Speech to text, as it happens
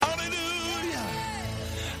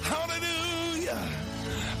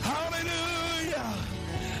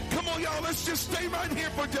let's just stay right here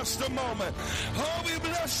for just a moment. Oh, we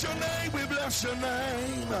bless your name. We bless your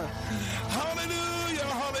name. Hallelujah.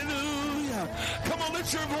 Hallelujah. Come on, let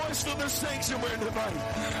your voice fill the sanctuary tonight.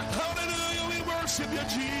 Hallelujah. We worship you,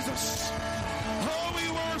 Jesus. Oh, we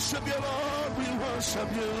worship you, Lord. We worship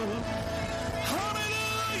you.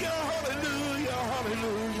 Hallelujah. Hallelujah.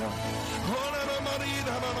 Hallelujah.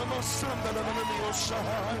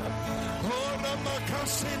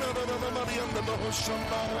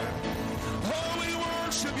 Oh, we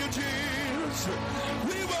worship you, Jesus.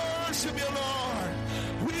 We worship you, Lord.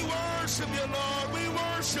 We worship you, Lord. We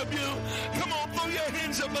worship you. Come on, throw your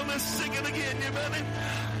hands up and let's sing it again. You ready?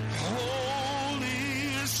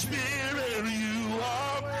 Holy Spirit, you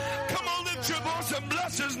are. Come on, lift your voice and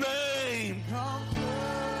bless his name.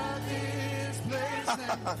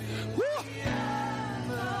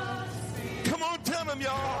 Come on, tell him,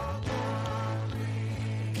 y'all.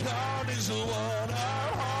 God is what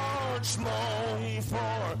our hearts long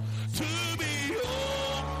for, to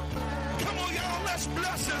behold. Come on, y'all, let's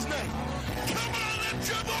bless his name. Come on, lift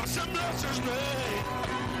your voice and bless his name.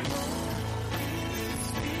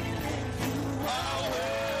 Oh,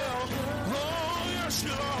 well, oh, yes,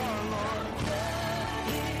 you are, Lord.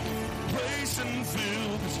 Place and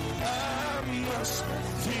fill this atmosphere.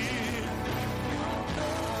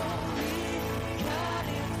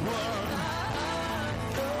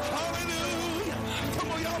 Hallelujah. Come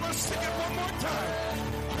on, y'all, let's sing it one more time.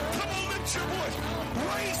 Come on, lift your voice.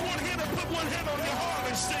 Raise one hand and put one hand on your heart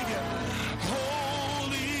and sing it.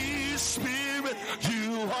 Holy Spirit, you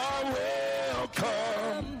are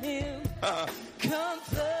welcome. Come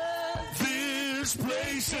flood this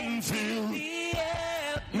place and fill the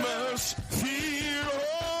atmosphere.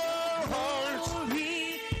 Our hearts.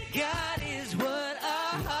 Holy God is what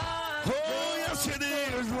our hearts. Oh, yes, it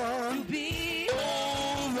is, Lord. To be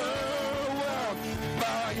overwhelmed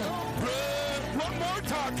by your breath. One more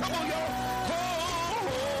time. Come on, y'all.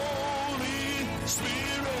 Holy Spirit.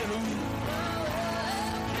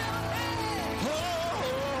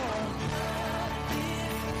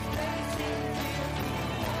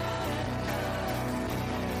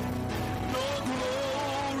 No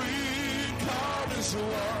glory, God is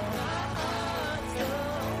one.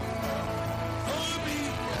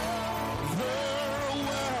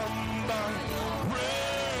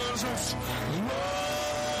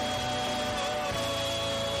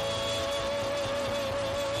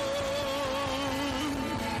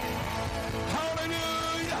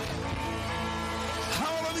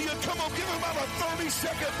 Give him about a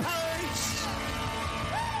 30-second praise.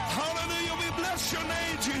 Hallelujah. We bless your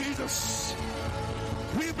name, Jesus.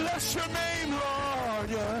 We bless your name, Lord.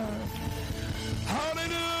 Yeah.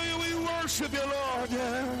 Hallelujah. We worship you, Lord.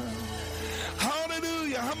 Yeah.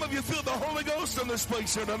 Hallelujah. How many of you feel the Holy Ghost in this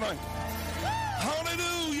place here tonight?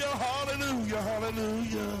 Hallelujah. Hallelujah.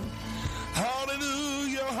 Hallelujah.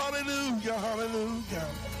 Hallelujah. Hallelujah. Hallelujah.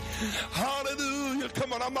 Hallelujah.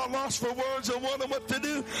 Come on, I'm not lost for words and wondering what to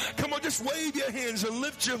do. Come on, just wave your hands and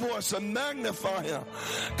lift your voice and magnify him.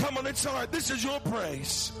 Come on, it's all right. This is your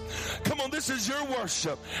praise. Come on, this is your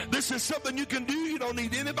worship. This is something you can do. You don't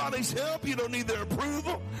need anybody's help. You don't need their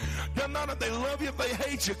approval. Doesn't matter if they love you, if they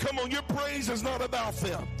hate you. Come on, your praise is not about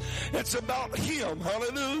them. It's about him.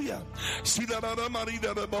 Hallelujah.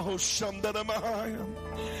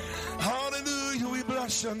 Hallelujah. We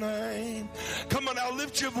bless your name. Come on, now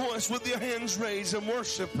lift your voice with your hands raised and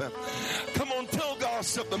worship him. Come on, tell God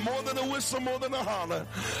something more than a whistle, more than a holler.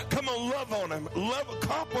 Come on, love on him.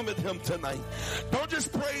 Compliment him tonight. Don't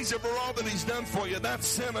just praise him for all that he's done for you. That's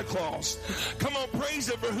Santa Claus. Come on, praise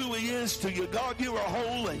him for who he is to you. God, you are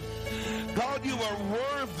holy. God, you are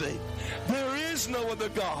worthy. There is no other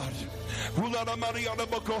God.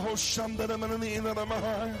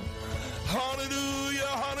 Hallelujah,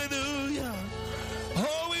 hallelujah.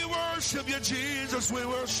 Oh, we worship you, Jesus. We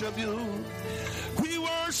worship you. We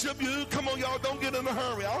worship you. Come on, y'all, don't get in a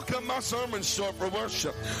hurry. I'll cut my sermon short for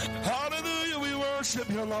worship. Hallelujah, we worship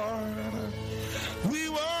you, Lord. We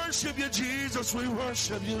worship you, Jesus. We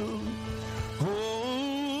worship you.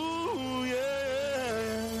 Oh,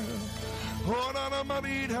 yeah.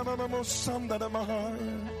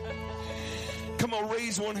 Come on,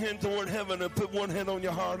 raise one hand toward heaven and put one hand on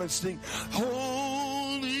your heart and sing.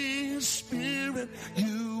 Holy Spirit,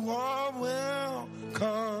 you are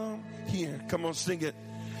welcome here. Come on, sing it.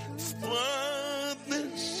 Flood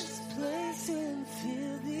this place and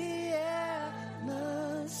fill the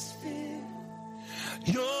atmosphere.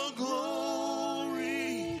 Your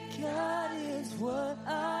glory, God, is what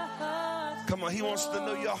our hearts. Come on, he wants to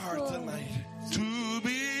know your heart tonight. To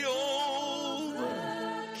be overcome.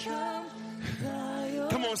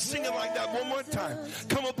 Come on, on, sing it like that one more time.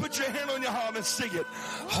 Come on, put your hand on your heart and sing it.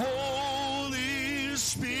 Holy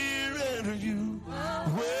Spirit, you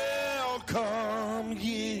welcome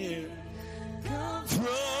here.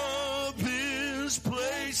 From this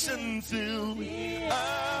place and fill the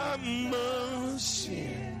atmosphere.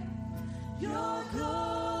 Your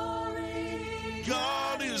glory,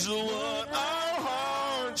 God, is what our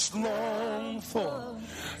hearts long for.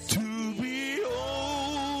 To be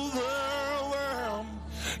overwhelmed.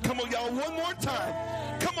 Come on, y'all, one more time.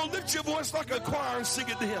 Come on, lift your voice like a choir and sing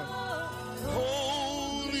it to him.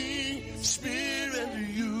 Holy Spirit,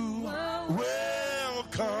 you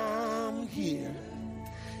welcome here.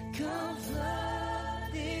 Come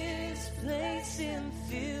flood this place and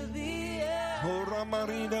fill the air.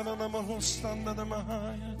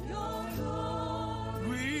 Your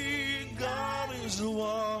glory, God, is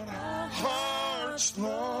what our hearts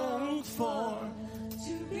long for.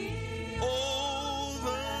 To be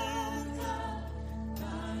overwhelmed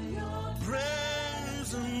by your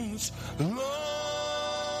presence, Lord.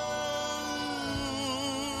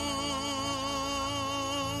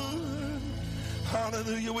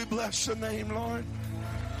 Hallelujah. We bless your name, Lord.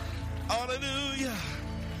 Hallelujah.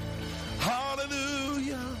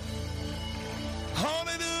 Hallelujah.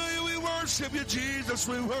 Hallelujah. We worship you, Jesus.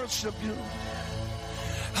 We worship you.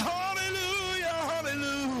 Hallelujah.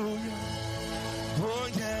 Hallelujah. Oh,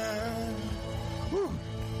 yeah. Whew.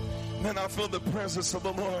 Man, I feel the presence of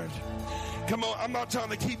the Lord. Come on, I'm not trying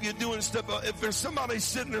to keep you doing stuff. If there's somebody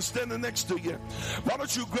sitting or standing next to you, why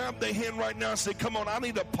don't you grab their hand right now and say, come on, I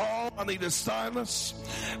need a Paul, I need a Silas,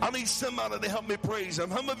 I need somebody to help me praise him.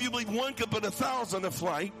 How many of you believe one could put 1,000 to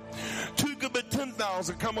flight, two could put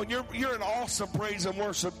 10,000? Come on, you're an awesome praise and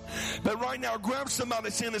worship. But right now, grab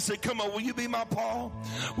somebody's hand and say, come on, will you be my Paul?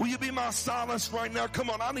 Will you be my Silas right now? Come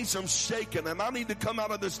on, I need some shaking and I need to come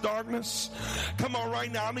out of this darkness. Come on,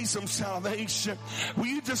 right now, I need some salvation. Will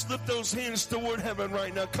you just lift those hands toward heaven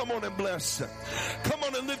right now? Come on and bless him. Come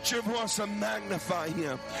on and lift your voice and magnify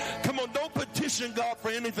him. Come on, don't petition God for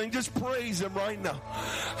anything. Just praise him right now.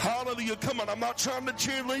 Hallelujah. Come on, I'm not trying to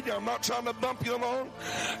cheerlead you. I'm not trying to bump you along.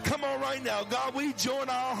 Come on right now. God, we join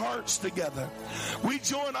our hearts together. We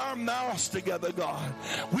join our mouths together, God.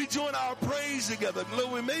 We join our praise together.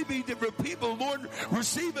 Lord, we may be different people. Lord,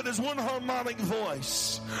 receive it as one harmonic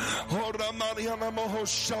voice.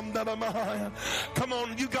 Come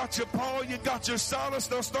on, you got your Paul, you got your Silas.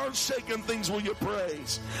 Now start shaking things with your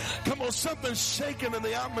praise. Come on, something's shaking in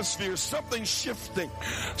the atmosphere. Something's shifting.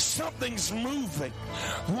 Something's moving.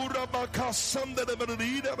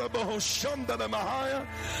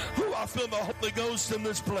 Ooh, I feel the Holy Ghost in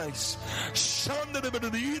this place.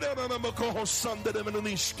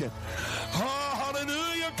 Oh,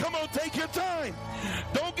 hallelujah. Come on, take your time.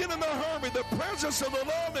 Don't get in a hurry. The presence of the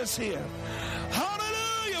Lord is here.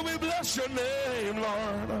 Hallelujah. We bless your name,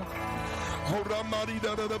 Lord. Go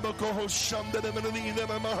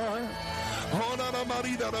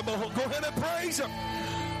ahead and praise him.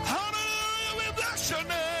 Hallelujah. We bless your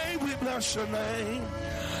name. We bless your name.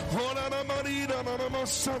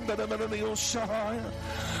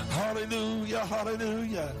 Hallelujah.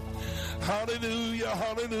 Hallelujah. Hallelujah,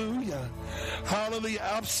 hallelujah, hallelujah.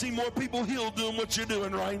 I've seen more people healed doing what you're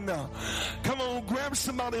doing right now. Come on, grab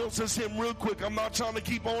somebody else's hand real quick. I'm not trying to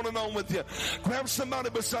keep on and on with you. Grab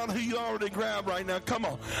somebody beside who you already grabbed right now. Come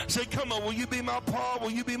on. Say, come on, will you be my Paul?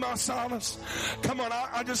 Will you be my Silas? Come on,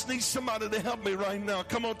 I just need somebody to help me right now.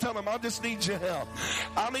 Come on, tell them, I just need your help.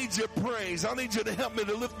 I need your praise. I need you to help me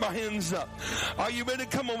to lift my hands up. Are you ready?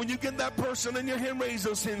 Come on, when you get that person in your hand, raise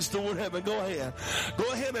those hands toward heaven. Go ahead. Go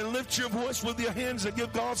ahead and lift your voice with your hands and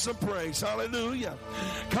give God some praise. Hallelujah.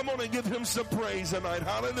 Come on and give him some praise tonight.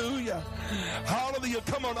 Hallelujah. Hallelujah.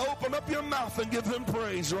 Come on, open up your mouth and give him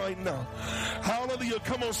praise right now. Hallelujah.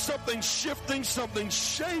 Come on, something shifting, something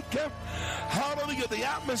shaking. Hallelujah. The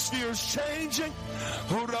atmosphere is changing.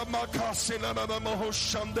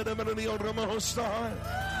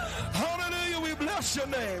 Hallelujah. We bless your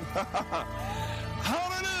name.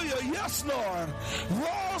 Hallelujah. Yes, Lord.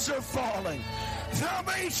 Walls are falling.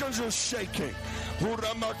 Foundations are shaking.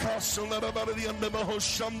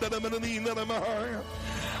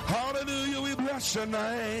 Hallelujah, we bless your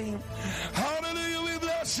name. Hallelujah, we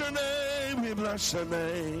bless your name. We bless your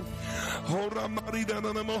name.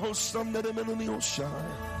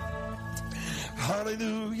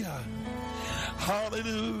 Hallelujah.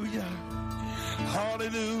 Hallelujah.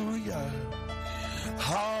 Hallelujah.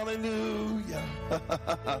 Hallelujah.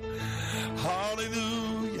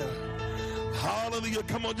 Hallelujah. Hallelujah.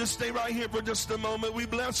 Come on, just stay right here for just a moment. We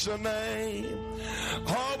bless your name.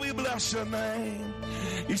 Oh, we bless your name.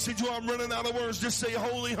 You see, Joe, I'm running out of words. Just say,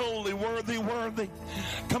 holy, holy, worthy, worthy.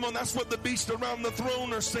 Come on, that's what the beasts around the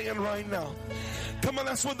throne are saying right now. Come on,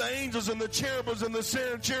 that's what the angels and the cherubims and the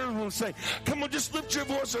cherubim say. Come on, just lift your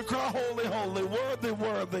voice and cry, holy, holy, worthy,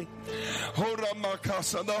 worthy.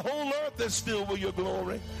 The whole earth is filled with your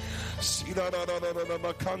glory.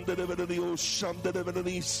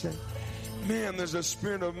 Man, there's a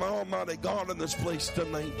spirit of Almighty God in this place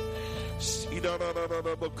tonight.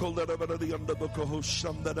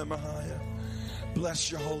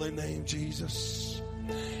 Bless your holy name, Jesus.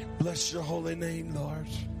 Bless your holy name, Lord.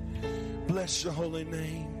 Bless your holy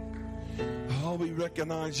name. Oh, we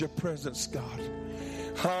recognize your presence, God.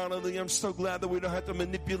 Hallelujah. I'm so glad that we don't have to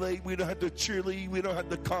manipulate. We don't have to cheerlead. We don't have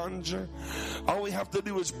to conjure. All we have to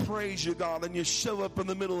do is praise you, God, and you show up in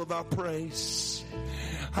the middle of our praise.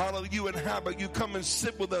 Hallelujah. You inhabit. You come and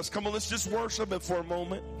sit with us. Come on, let's just worship it for a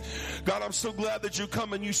moment. God, I'm so glad that you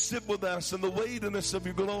come and you sit with us in the weightiness of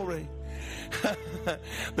your glory.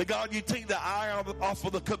 That God, you take the eye off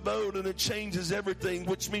of the kabod and it changes everything,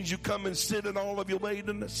 which means you come and sit in all of your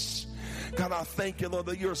weightiness. God, I thank you, Lord,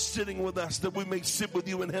 that you're sitting with us, that we may sit with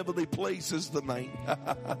you in heavenly places tonight.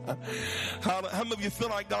 How many of you feel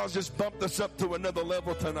like God's just bumped us up to another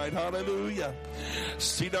level tonight? Hallelujah.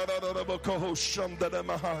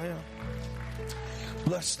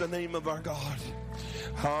 Bless the name of our God.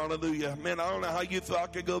 Hallelujah. Man, I don't know how you feel. I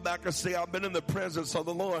could go back and say I've been in the presence of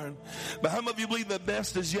the Lord. But how many of you believe the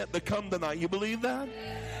best is yet to come tonight? You believe that?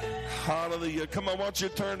 Hallelujah. Come on, why don't you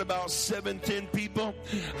turn to about 7-10 people,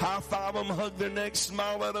 high five them, hug their necks,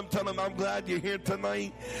 smile at them, tell them I'm glad you're here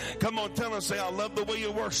tonight. Come on, tell them, say I love the way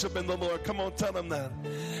you're worshiping the Lord. Come on, tell them that.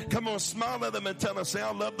 Come on, smile at them and tell them, say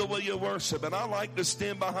I love the way you worship. And I like to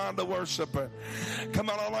stand behind the worshiper. Come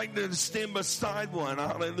on, I like to stand beside one.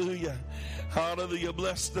 Hallelujah. Hallelujah.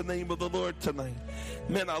 Bless the name of the Lord tonight.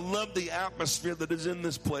 Man, I love the atmosphere that is in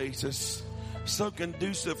this place. It's so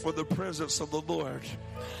conducive for the presence of the Lord.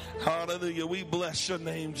 Hallelujah. We bless your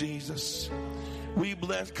name, Jesus. We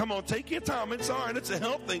bless. Come on, take your time. It's all right. It's a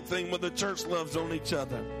healthy thing when the church loves on each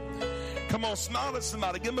other. Come on, smile at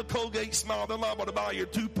somebody. Give them a Colgate smile. They're liable to buy your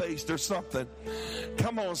toothpaste or something.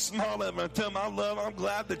 Come on, smile at them and tell them I'm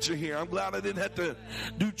glad that you're here. I'm glad I didn't have to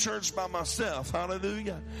do church by myself.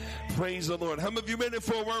 Hallelujah. Praise the Lord. How many of you ready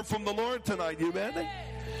for a word from the Lord tonight? You ready?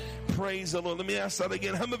 Praise the Lord. Let me ask that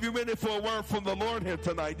again. How many of you ready for a word from the Lord here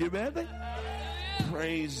tonight? You ready?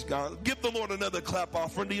 Praise God. Give the Lord another clap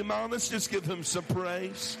offering. Do you mind? Let's just give him some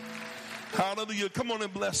praise. Hallelujah. Come on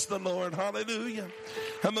and bless the Lord. Hallelujah.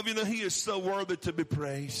 How many of you know he is so worthy to be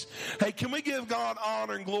praised? Hey, can we give God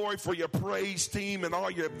honor and glory for your praise team and all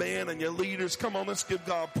your band and your leaders? Come on, let's give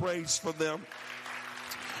God praise for them.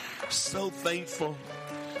 So thankful.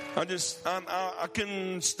 I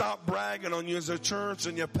can stop bragging on you as a church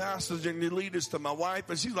and your pastors and your leaders to my wife,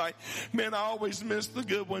 and she's like, man, I always miss the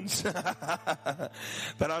good ones. But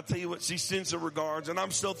I'll tell you what, she sends her regards, and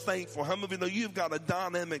I'm so thankful. How many of you know you've got a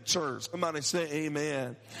dynamic church? Somebody say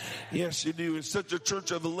amen. Yes, you do. It's such a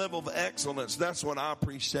church of a level of excellence. That's what I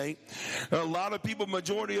appreciate. A lot of people,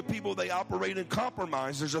 majority of people, they operate in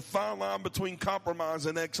compromise. There's a fine line between compromise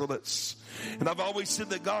and excellence. And I've always said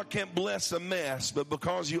that God can't bless a mess, but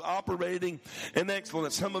because you operating in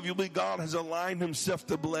excellence, some of you believe God has aligned himself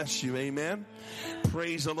to bless you. Amen.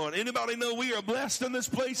 Praise the Lord. Anybody know we are blessed in this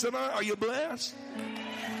place tonight? Are you blessed?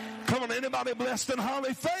 Come on, anybody blessed and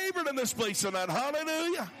highly favored in this place tonight?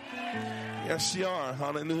 Hallelujah. Yes, you are.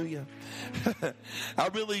 Hallelujah. I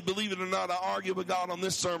really, believe it or not, I argue with God on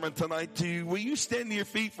this sermon tonight too. Will you stand to your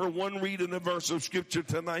feet for one reading a verse of scripture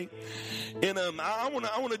tonight? And I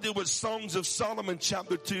want to deal with Songs of Solomon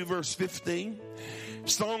chapter 2 verse 15.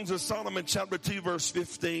 Songs of Solomon chapter 2 verse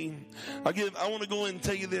 15. I want to go in and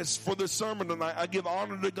tell you this. For the sermon tonight, I give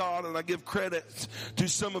honor to God and I give credit to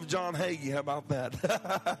some of John Hagee. How about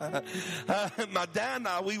that? My dad and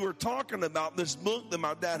I, we were talking about this book that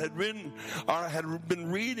my dad had written or had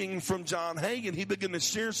been reading from John Hagee, and he began to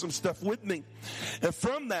share some stuff with me. And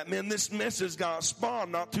from that, man, this message got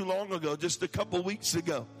spawned not too long ago, just a couple weeks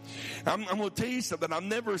ago. I'm going to tell you something. I've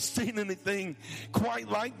never seen anything quite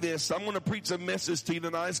like this. I'm going to preach a message to you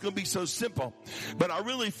tonight. It's going to be so simple. But I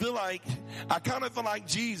really feel like, I kind of feel like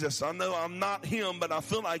Jesus. I know I'm not him, but I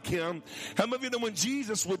feel like him. How many of you know when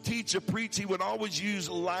Jesus would teach or preach, he would always use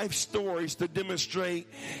life stories to demonstrate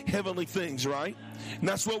heavenly things, right? And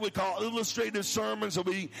that's what we call illustrative sermons, or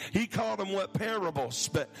he called them what? Parables.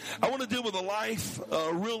 But I want to deal with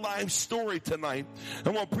a real life story tonight. I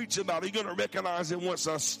want to preach about it. You're going to recognize it once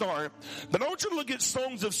I start. But I want you to look at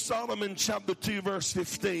Songs of Solomon chapter 2 verse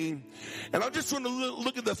 15. And I just want to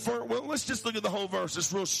look at the first, well, let's just look at the whole verse.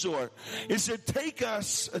 It's real short. It said, take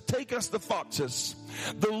us the foxes,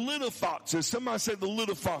 the little foxes. Somebody say the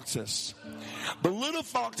little foxes. The little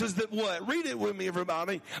foxes that what? Read it with me,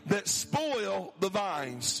 everybody. That spoil the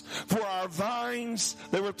vines. For our vines,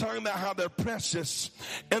 they were talking about how they're precious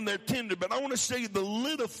and they're tender. But I want to say the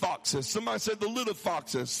little foxes. Somebody said the little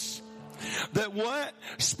foxes. That what?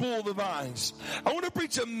 Spoil the vines. I want to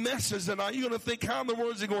preach a message tonight. You're going to think, how in the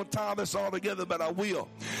world is he going to tie this all together? But I will.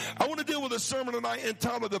 I want to deal with a sermon tonight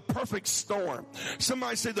entitled The Perfect Storm.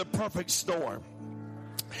 Somebody say the perfect storm.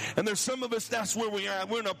 And there's some of us, that's where we are.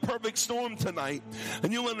 We're in a perfect storm tonight.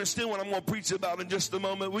 And you'll understand what I'm going to preach about in just a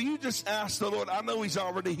moment. Will you just ask the Lord? I know he's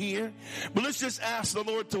already here. But let's just ask the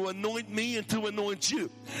Lord to anoint me and to anoint you.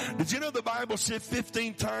 Did you know the Bible said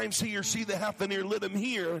 15 times he or she that hath an ear, let him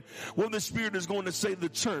hear what the Spirit is going to say to the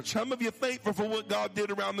church. How many of you are thankful for what God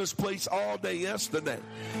did around this place all day yesterday?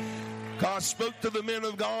 God spoke to the men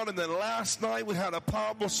of God, and then last night we had a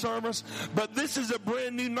powerful service. But this is a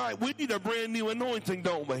brand new night. We need a brand new anointing,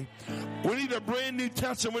 don't we? We need a brand new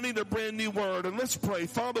touch, and we need a brand new word. And let's pray.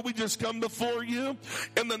 Father, we just come before you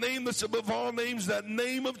in the name that's above all names, that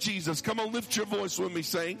name of Jesus. Come on, lift your voice with me,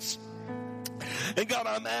 saints. And God,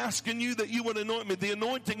 I'm asking you that you would anoint me. The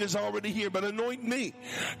anointing is already here, but anoint me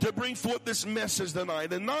to bring forth this message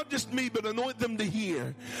tonight. And not just me, but anoint them to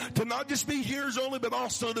hear. To not just be hearers only, but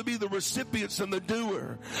also to be the recipients and the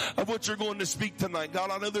doer of what you're going to speak tonight.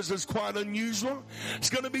 God, I know this is quite unusual.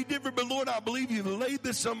 It's going to be different, but Lord, I believe you've laid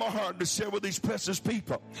this on my heart to share with these precious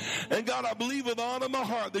people. And God, I believe with all of my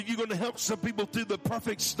heart that you're going to help some people through the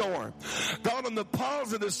perfect storm. God, on the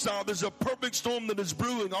positive side, there's a perfect storm that is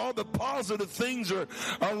brewing. All the positive things are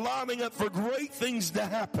lining up for great things to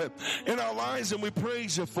happen in our lives, and we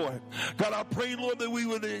praise you for it. God, I pray, Lord, that we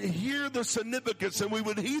would hear the significance and we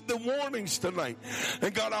would heed the warnings tonight.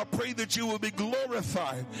 And God, I pray that you will be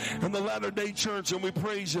glorified in the latter day church, and we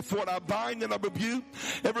praise you for it. I bind and I rebuke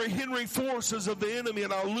every hindering forces of the enemy,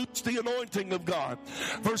 and I loose the anointing of God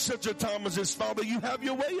for such a time as this. Father, you have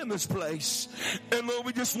your way in this place. And Lord,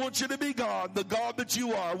 we just want you to be God, the God that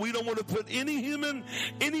you are. We don't want to put any human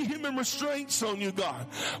restraints on you, God.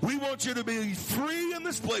 We want you to be free in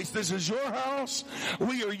this place. This is your house.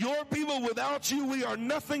 We are your people. Without you, we are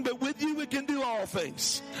nothing, but with you, we can do all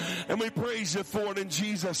things. And we praise you for it in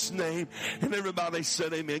Jesus' name. And everybody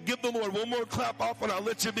said amen. Give the Lord one more clap off, and I'll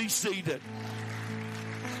let you be seated.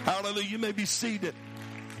 Hallelujah. You may be seated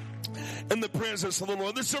in the presence of the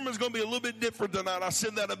Lord. This sermon is going to be a little bit different tonight. I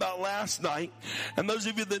said that about last night. And those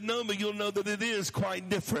of you that know me, you'll know that it is quite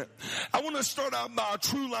different. I want to start out by a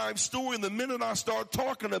true life story. And the minute I start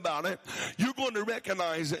talking about it, you're going to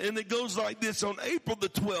recognize it. And it goes like this. On April the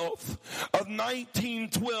 12th of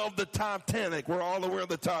 1912, the Titanic, we're all aware of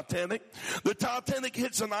the Titanic. The Titanic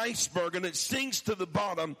hits an iceberg and it sinks to the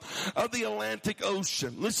bottom of the Atlantic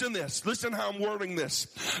Ocean. Listen this. Listen how I'm wording this.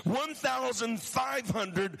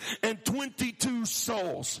 1,522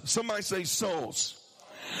 souls. Somebody say souls.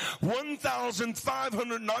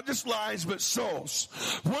 1,500, not just lives, but souls.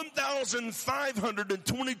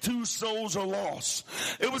 1,522 souls are lost.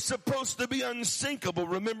 It was supposed to be unsinkable.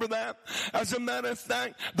 Remember that? As a matter of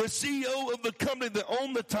fact, the CEO of the company that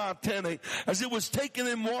owned the Titanic, as it was taken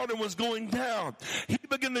in water and was going down, he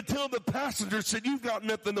began to tell the passengers, said, you've got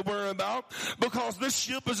nothing to worry about because this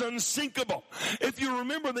ship is unsinkable. If you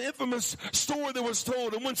remember the infamous story that was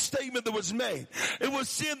told and one statement that was made, it was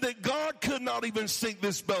said that God could not even sink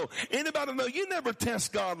this boat. Anybody know? You never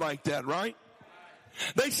test God like that, right?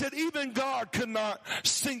 They said even God could not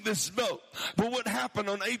sink this boat. But what happened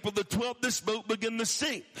on April the 12th, this boat began to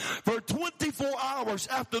sink. For 24 hours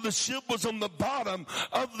after the ship was on the bottom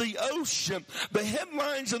of the ocean, the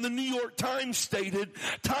headlines in the New York Times stated,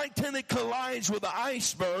 Titanic collides with an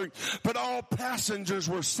iceberg, but all passengers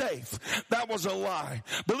were safe. That was a lie.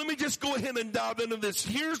 But let me just go ahead and dive into this.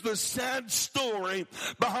 Here's the sad story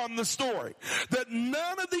behind the story. That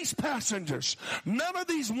none of these passengers, none of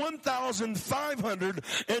these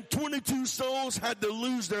 1,522 souls had to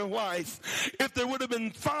lose their life if there would have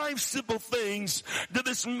been 5 simple things that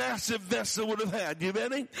this massive vessel would have had. bad. You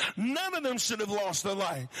ready? None of them should have lost their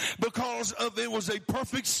life because of it was a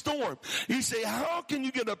perfect storm. You say, how can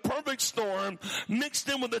you get a perfect storm mixed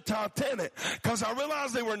in with the Titanic? Because I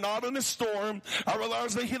realized they were not in a storm. I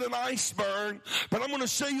realized they hit an iceberg. But I'm going to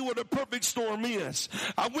show you what a perfect storm is.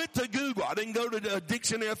 I went to Google. I didn't go to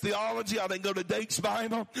Dictionary of Theology. I didn't go to Dake's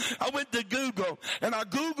Bible. I went to Google and I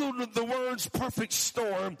Googled the words perfect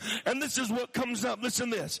storm. And this is what comes up.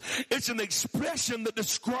 Listen to this. It's an expression that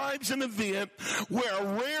describes an event where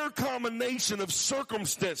a rare combination of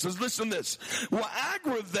circumstances, listen to this, will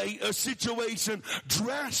aggravate a situation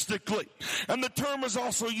drastically. And the term is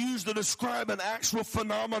also used to describe an actual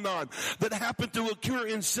phenomenon that happened to occur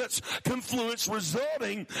in such confluence,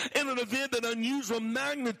 resulting in an event of unusual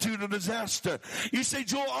magnitude of disaster. You say,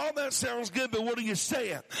 Joel, all that sounds good, but what are you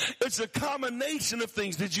saying? It's a combination of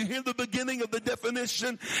things. Did you hear the beginning of the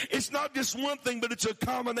definition? It's not just one thing, but it's a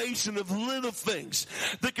combination of little things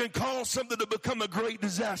that can cause something to become a great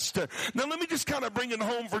disaster. Now, let me just kind of bring it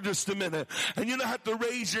home for just a minute. And you don't have to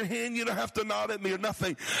raise your hand. You don't have to nod at me or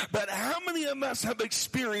nothing. But how many of us have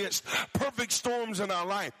experienced perfect storms in our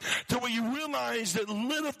life to where you realize that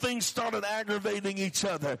little things started aggravating each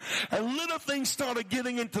other and little things started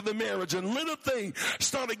getting into the marriage and little things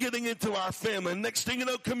started getting into our family. Next thing you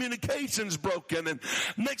know, communication's broken. And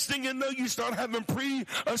next thing you know, you start having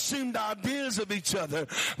pre-assumed ideas of each other.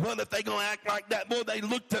 Well, if they gonna act like that, boy, they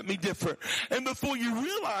looked at me different. And before you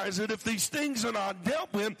realize it, if these things are not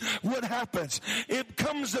dealt with, what happens? It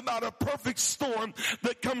comes about a perfect storm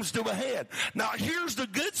that comes to a head. Now, here's the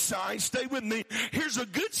good side. Stay with me. Here's a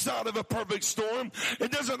good side of a perfect storm.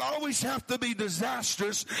 It doesn't always have to be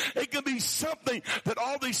disastrous. It can be something that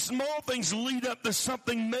all these small things lead up to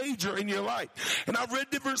something major in your life. And I've read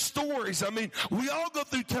different stories. I mean, we all go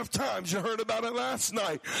through tough times. You heard about it last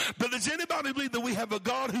night. But does anybody believe that we have a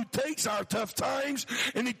God who takes our tough times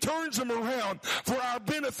and he turns them around for our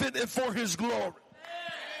benefit and for his glory?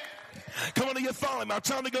 Come on, you follow me. I'm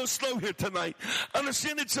trying to go slow here tonight.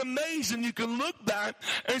 Understand, it's amazing. You can look back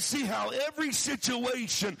and see how every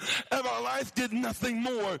situation of our life did nothing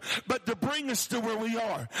more but to bring us to where we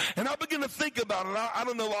are. And I begin to think about it. I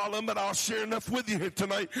don't know all of them, but I'll share enough with you here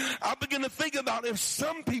tonight. I begin to think about if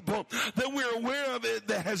some people that we're aware of it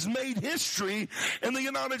that has made history in the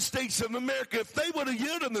United States of America, if they would have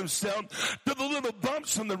yielded themselves to the little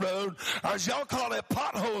bumps in the road, as y'all call it,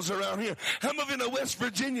 potholes around here. How many of you know West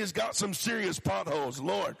Virginia's got some serious potholes?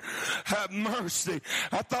 Lord, have mercy.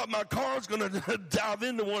 I thought my car was going to dive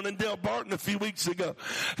into one in Del Barton a few weeks ago.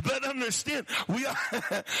 But understand, we are,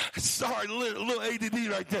 sorry, little ADD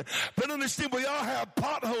right there. But understand, we all have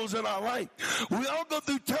potholes in our life. We all go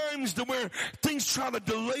through times to where things try to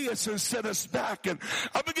delay us and set us back. And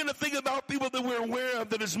I begin to think about people that we're aware of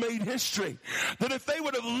that has made history. That if they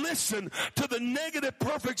would have listened to the negative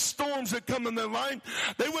perfect storms that come in their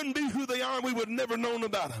life, they wouldn't be who they are and we would have never known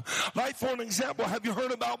about them. Like, for an example, have you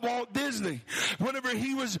heard about Walt Disney? Whenever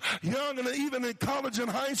he was young and even in college and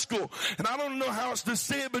high school, and I don't know how else to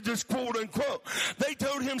say it, but just quote unquote, they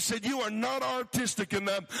told him, said, you are not artistic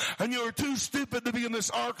enough and you are too stupid to be in this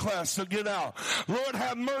art class, so get out. Lord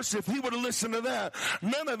have mercy, if he would have listened to that,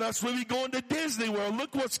 none of us would be going to Disney World.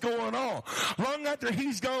 Look what's going on. Long after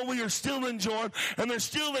he's gone, we are still enjoying and they're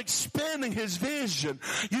still expanding his vision.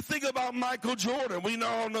 You think about Michael Jordan. We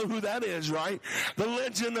all know who that is, right? The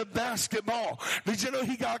legend of basketball. Did you know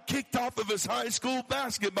he got kicked off of his high school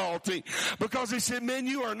basketball team because he said, man,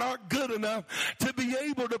 you are not good enough to be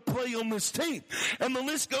able to play on this team. And the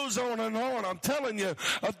list goes on and on. I'm telling you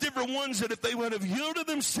of different ones that if they would have yielded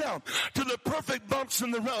themselves to the perfect bumps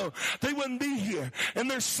in the road, they wouldn't be here.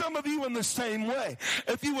 And there's some of you in the same way.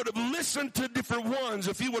 If you would have listened to different ones,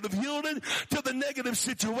 if you would have yielded to the negative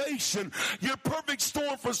situation, your perfect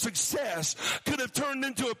storm for success could have turned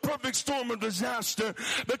into a perfect storm of disaster.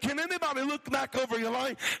 But can anybody look back over your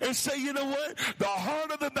life and say, you know what? The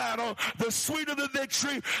harder the battle, the sweeter the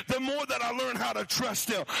victory, the more that I learn how to trust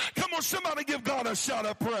him. Come on, somebody give God a shout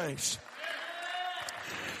of praise.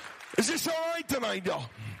 Is this all right tonight, y'all?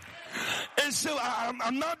 And so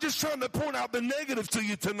I'm not just trying to point out the negative to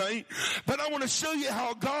you tonight, but I want to show you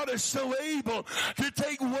how God is so able to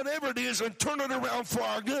take whatever it is and turn it around for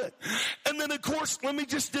our good. And then, of course, let me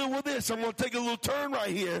just deal with this. I'm going to take a little turn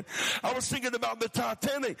right here. I was thinking about the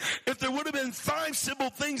Titanic. If there would have been 5 simple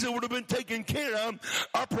things that would have been taken care of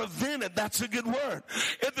or prevented, that's a good word.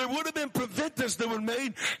 If there would have been preventers that were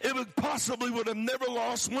made, it would possibly would have never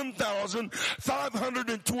lost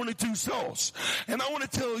 1,522 souls. And I want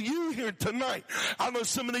to tell you you here tonight, I know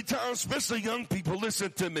so many times, especially young people,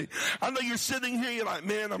 listen to me. I know you're sitting here, you're like,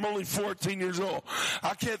 man, I'm only 14 years old.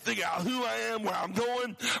 I can't figure out who I am, where I'm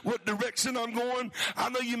going, what direction I'm going. I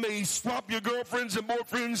know you may swap your girlfriends and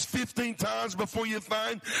boyfriends 15 times before you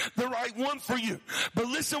find the right one for you. But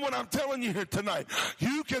listen what I'm telling you here tonight.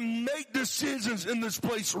 You can make decisions in this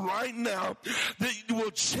place right now that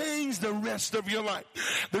will change the rest of your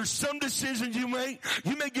life. There's some decisions you make.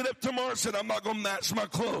 You may get up tomorrow and say, I'm not going to match my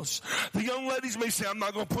clothes. The young ladies may say, I'm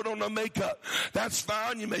not going to put on no makeup. That's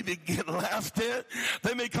fine. You may be getting laughed at.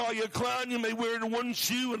 They may call you a clown. You may wear one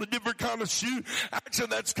shoe and a different kind of shoe. Actually,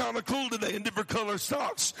 that's kind of cool today, and different color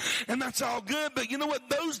socks. And that's all good. But you know what?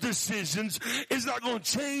 Those decisions is not going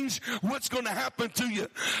to change what's going to happen to you.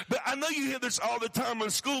 But I know you hear this all the time in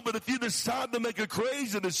school, but if you decide to make a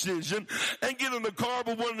crazy decision and get in the car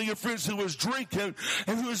with one of your friends who was drinking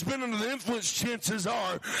and who has been under the influence, chances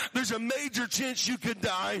are there's a major chance you could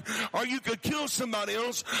die, or you could kill somebody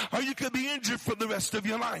else, or you could be injured for the rest of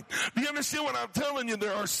your life. Do you understand what I'm telling you?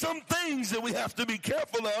 There are some things that we have to be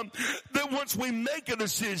careful of, that once we make a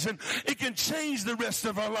decision, it can change the rest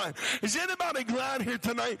of our life. Is anybody glad here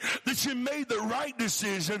tonight that you made the right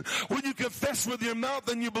decision when you confess with your mouth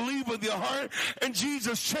and you believe with your heart, and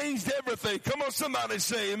Jesus changed everything? Come on, somebody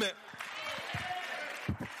say amen.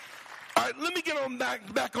 All right, let me get on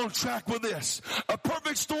back on track with this. A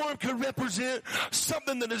perfect storm can represent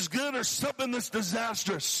something that is good or something that's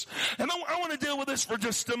disastrous. And I want to deal with this for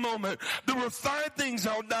just a moment. There were 5 things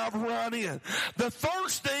I'll dive right in. The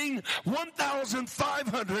first thing,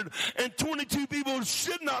 1,522 people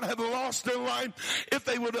should not have lost their life if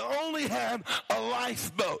they would have only had a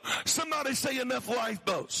lifeboat. Somebody say enough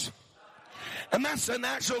lifeboats. And that's an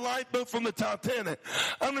actual lifeboat from the Titanic.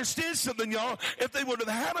 Understand something, y'all. If they would have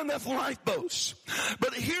had enough lifeboats.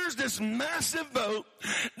 But here's this massive boat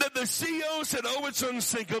that the CEO said, oh, it's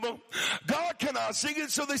unsinkable. God cannot sink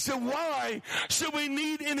it. So they said, why should we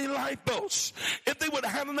need any lifeboats? If they would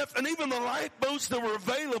have had enough, and even the lifeboats that were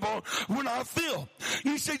available were not filled.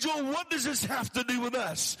 You say, Joel, what does this have to do with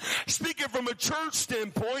us? Speaking from a church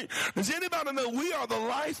standpoint, does anybody know we are the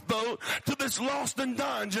lifeboat to this lost and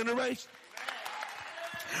dying generation?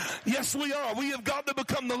 Yes, we are. We have got to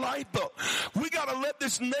become the lifeboat. We got to let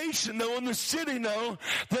this nation know and the city know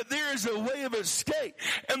that there is a way of escape.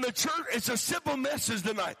 And the church, it's a simple message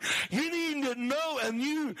tonight. You need to know, and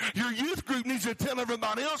your youth group needs to tell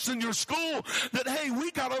everybody else in your school that, hey,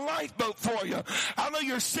 we got a lifeboat for you. I know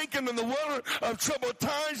you're sinking in the water of troubled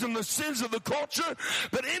times and the sins of the culture,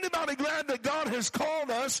 but anybody glad that God has called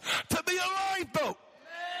us to be a lifeboat?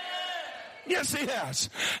 Yes, he has.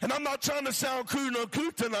 And I'm not trying to sound crude or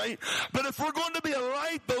cute tonight, but if we're going to be a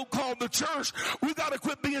lifeboat called the church, we've got to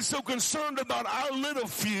quit being so concerned about our little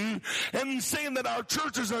few and saying that our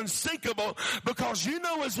church is unsinkable, because you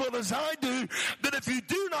know as well as I do that if you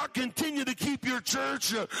do not continue to keep your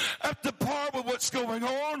church up to par with what's going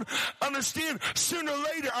on, understand, sooner or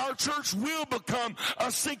later our church will become a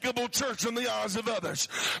sinkable church in the eyes of others.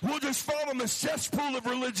 We'll just fall in the cesspool of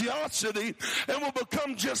religiosity and we'll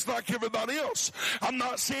become just like everybody else. I'm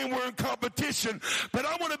not saying we're in competition, but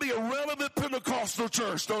I want to be a relevant Pentecostal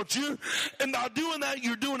church, don't you? And by doing that,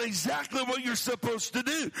 you're doing exactly what you're supposed to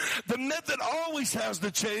do. The method always has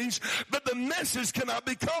to change, but the message cannot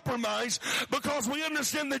be compromised, because we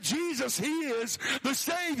understand that Jesus, he is the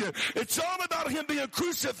Savior. It's all about him being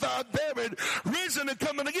crucified, buried, risen, and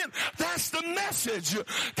coming again. That's the message.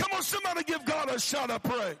 Come on, somebody give God a shout of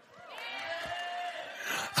praise.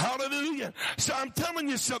 Hallelujah. So I'm telling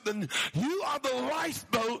you something. You are the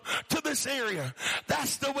lifeboat to this area.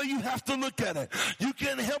 That's the way you have to look at it. You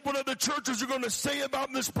can't help what other churches are going to say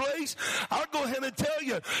about this place. I'll go ahead and tell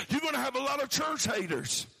you, you're going to have a lot of church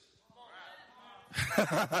haters.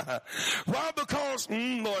 Why? Because,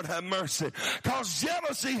 Lord have mercy, because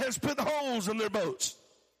jealousy has put holes in their boats.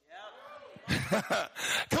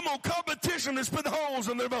 Come on, competition has put holes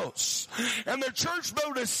in their boats, and their church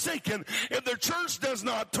boat is sinking. If their church does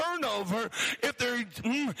not turn over, if their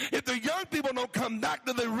young people don't come back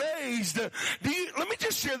to the raised, let me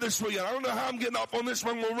just share this with you. I don't know how I'm getting off on this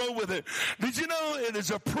one. We'll roll with it. Did you know it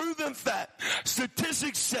is a proven fact?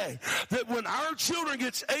 Statistics say that when our children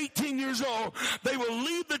gets 18 years old, they will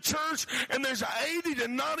leave the church, and there's an 80 to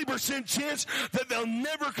 90% chance that they'll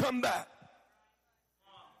never come back.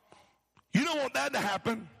 You don't want that to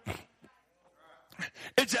happen.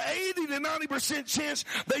 It's an 80 to 90% chance.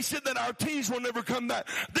 They said that our teens will never come back.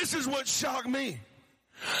 This is what shocked me.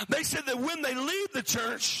 They said that when they leave the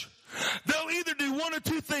church, they'll either do one or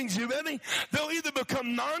two things. You ready? They'll either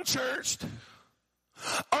become non-churched,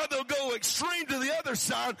 or they'll go extreme to the other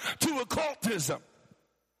side to occultism.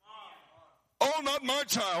 Oh, not my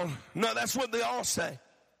child. No, that's what they all say.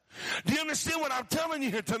 Do you understand what I'm telling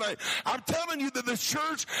you here tonight? I'm telling you that the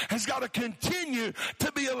church has got to continue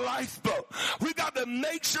to be a lifeboat. We've got to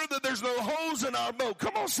make sure that there's no holes in our boat.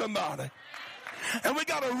 Come on, somebody. And we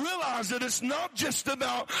got to realize that it's not just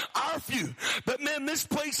about our few, but man, this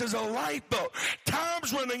place is a lifeboat.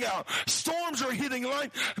 Time's running out. Storms are hitting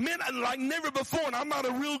life, man, like never before. And I'm not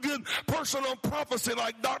a real good person on prophecy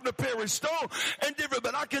like Dr. Perry Stone and different,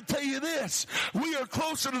 but I can tell you this: we are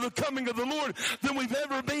closer to the coming of the Lord than we've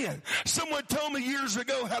ever been. Someone told me years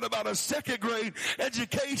ago had about a second grade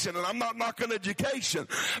education, and I'm not knocking education,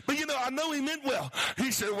 but you know, I know he meant well.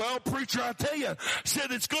 He said, "Well, preacher, I tell you," said,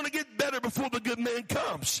 "it's going to get better before the good man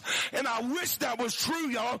comes." And I wish that was true,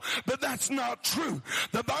 y'all, but that's not true.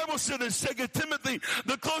 The Bible said in 2 Timothy,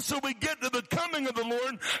 the closer we get to the coming of the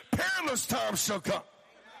Lord, perilous times shall come.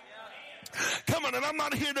 Come on, and I'm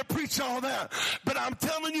not here to preach all that, but I'm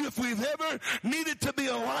telling you, if we've ever needed to be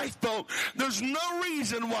a lifeboat, there's no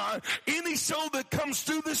reason why any soul that comes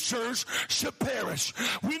through this church should perish.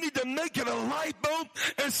 We need to make it a lifeboat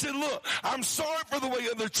and say, look, I'm sorry for the way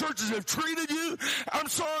other churches have treated you. I'm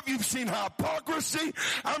sorry if you've seen hypocrisy.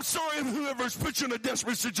 I'm sorry if whoever's put you in a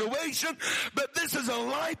desperate situation, but this is a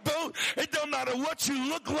lifeboat. It doesn't matter what you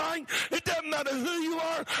look like. It doesn't matter who you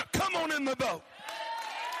are. Come on in the boat.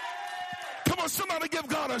 Come on, somebody give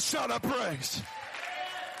God a shout of praise.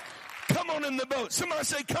 Come on in the boat. Somebody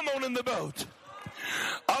say, come on in the boat.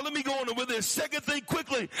 Let me go on with this. Second thing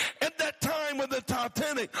quickly. At that time with the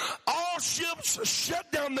Titanic, all ships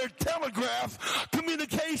shut down their telegraph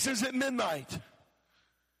communications at midnight.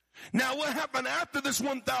 Now, what happened after this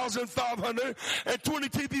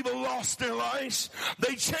 1,522 people lost their lives?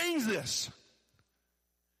 They changed this.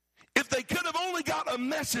 If they could have only got a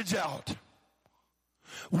message out,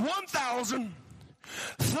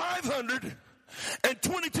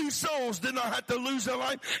 1,522 souls did not have to lose their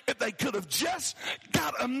life if they could have just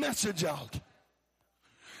got a message out.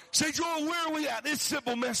 Say, Joel, where are we at? This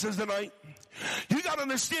simple message tonight. You got to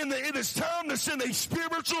understand that it is time to send a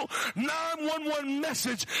spiritual 911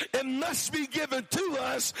 message. It must be given to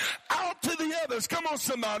us out to the others. Come on,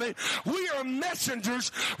 somebody. We are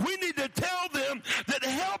messengers. We need to tell them that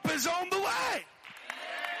help is on the way.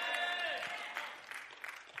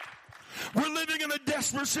 We're living in a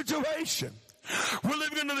desperate situation. We're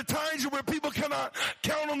living in the times where people cannot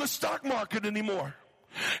count on the stock market anymore.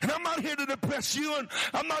 And I'm not here to depress you, and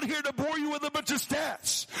I'm not here to bore you with a bunch of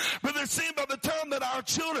stats. But they're saying by the time that our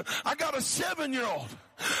children, I got a 7-year-old.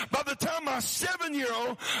 By the time my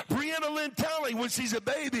 7-year-old, Brianna Lynn Talley, when she's a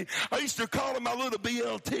baby, I used to call her my little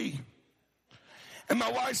BLT. And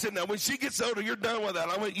my wife said, now when she gets older, you're done with that.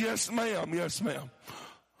 I went, yes, ma'am, yes, ma'am.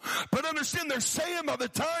 But understand, they're saying by the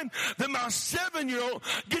time that my 7-year-old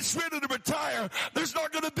gets ready to retire, there's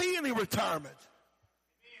not going to be any retirement.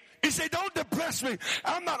 You say, don't depress me.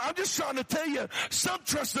 I'm just trying to tell you, some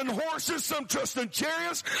trust in horses, some trust in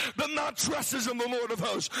chariots, but not trust is in the Lord of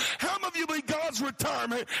hosts. How many of you believe God's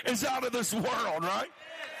retirement is out of this world, right?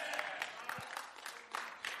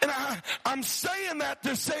 And I'm saying that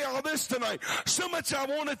to say all this tonight. So much I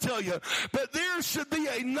want to tell you. But there should be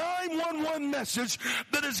a 911 message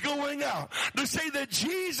that is going out to say that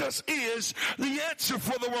Jesus is the answer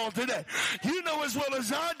for the world today. You know as well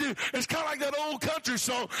as I do, it's kind of like that old country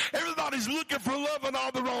song. Everybody's looking for love in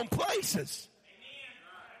all the wrong places.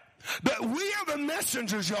 But we are the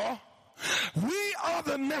messengers, y'all. We are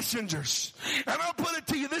the messengers. And I'll put it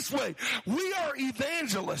to you this way. We are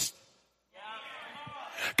evangelists.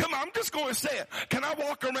 Come on, I'm just going to say it. Can I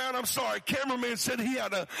walk around? I'm sorry. Cameraman said he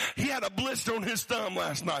had a blister on his thumb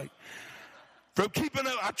last night. From keeping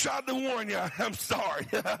up, I tried to warn you. I'm sorry.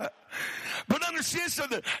 But understand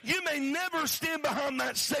something. You may never stand behind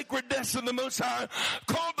that sacred desk of the Most High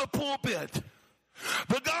called the pulpit.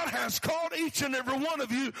 But God has called each and every one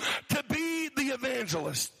of you to be the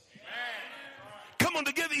evangelist. Come on,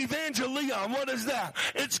 to give evangelion. What is that?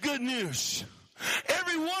 It's good news.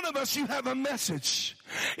 Every one of us, you have a message.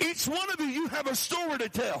 Each one of you have a story to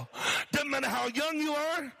tell. Doesn't matter how young you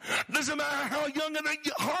are. Doesn't matter how young and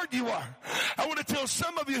hard you are. I want to tell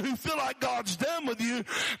some of you who feel like God's done with you,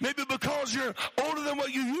 maybe because you're older than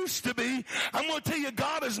what you used to be. I'm going to tell you,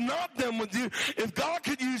 God is not done with you. If God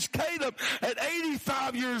could use Caleb at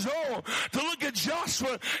 85 years old to look at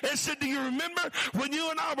Joshua and said, do you remember when you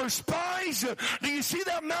and I were spies? Do you see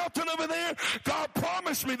that mountain over there? God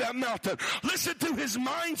promised me that mountain. Listen to his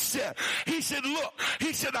mindset. He said, look,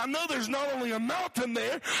 he said, I know there's not only a mountain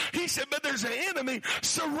there. He said, but there's an enemy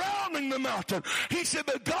surrounding the mountain. He said,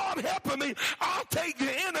 but God helping me, I'll take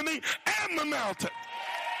the enemy and the mountain.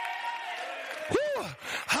 Whew.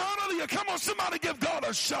 Hallelujah. Hallelujah. Come on, somebody give God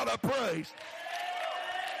a shout of praise.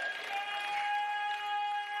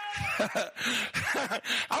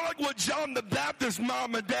 I like what John the Baptist's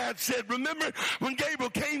mom and dad said. Remember when Gabriel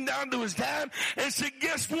came down to his dad and said,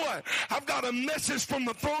 guess what? I've got a message from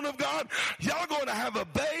the throne of God. Y'all going to have a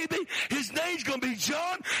baby. His name's going to be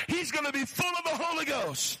John. He's going to be full of the Holy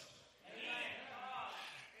Ghost.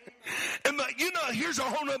 And here's a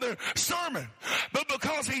whole other sermon. But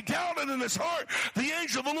because he doubted in his heart, the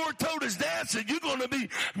angel of the Lord told his dad, said, you're going to be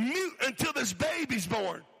mute until this baby's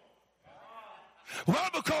born. Why?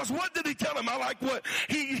 Because what did he tell him? I like what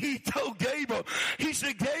he told Gabriel. He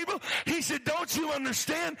said, Gabriel, he said, don't you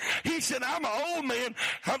understand? He said, I'm an old man.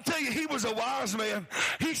 I'm telling you, he was a wise man.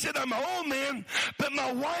 He said, I'm an old man, but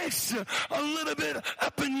my wife's a little bit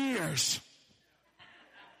up in years.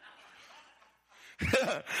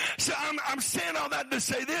 So I'm saying all that to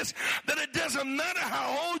say this, that it doesn't matter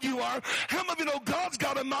how old you are. How many of you know God's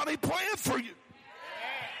got a mighty plan for you?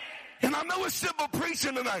 And I know it's simple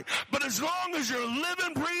preaching tonight, but as long as you're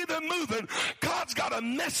living, breathing, moving, God's got a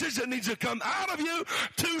message that needs to come out of you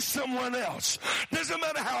to someone else. Doesn't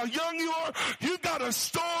matter how young you are, you've got a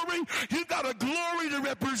story, you've got a glory to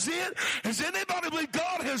represent. Does anybody believe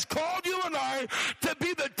God has called you and I to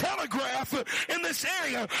be the telegraph in this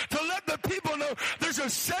area, to let the people know there's a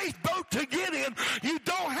safe boat to get in? You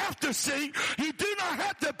don't have to sink. You do not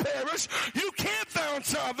have to perish. You can't find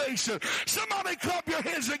salvation. Somebody clap your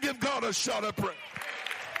hands and give God a shout of praise.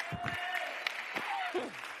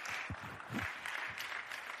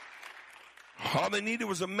 All they needed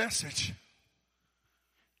was a message.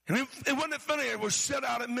 And it wasn't funny. It was set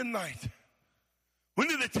out at midnight. We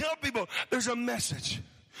need to tell people there's a message.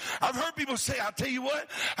 I've heard people say, I'll tell you what,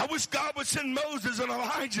 I wish God would send Moses and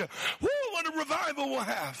Elijah. Woo, what a revival we'll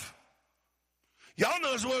have. Y'all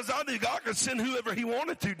know as well as I do, God could send whoever he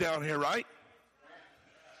wanted to down here, right?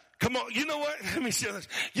 Come on, you know what? Let me share this.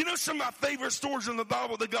 You know some of my favorite stories in the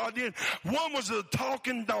Bible that God did? One was a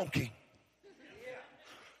talking donkey.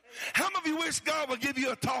 How many of you wish God would give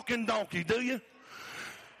you a talking donkey, do you?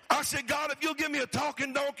 I said, God, if you'll give me a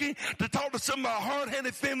talking donkey to talk to some of my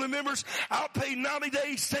hard-headed family members, I'll pay 90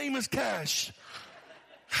 days, same as cash.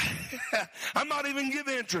 I'm not even give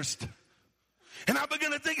interest. And I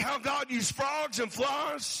began to think how God used frogs and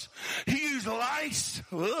flies. He used lice.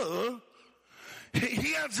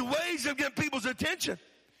 He has ways of getting people's attention.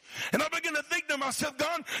 And I begin to think to myself,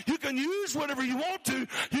 God, you can use whatever you want to.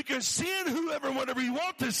 You can send whatever you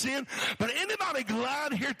want to send. But anybody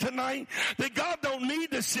glad here tonight that God don't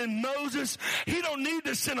need to send Moses? He don't need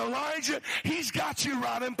to send Elijah. He's got you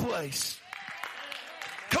right in place.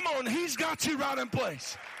 Come on, he's got you right in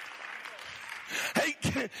place.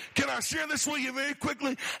 Hey, can I share this with you very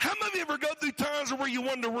quickly? How many of you ever go through times where you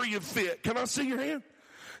wonder where you fit? Can I see your hand?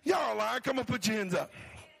 Y'all lie. Come on, put your hands up.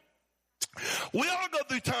 We all go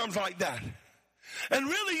through times like that. And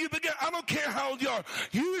really, I don't care how old you are.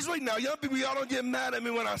 Usually, now, young people, y'all don't get mad at me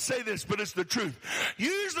when I say this, but it's the truth.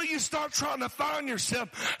 Usually, you start trying to find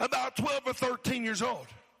yourself about 12 or 13 years old.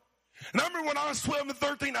 And I remember when I was 12 and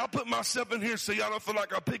 13, I'll put myself in here so y'all don't feel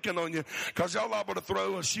like I'm picking on you because y'all liable to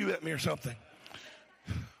throw a shoe at me or something.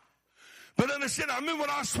 But understand, I remember when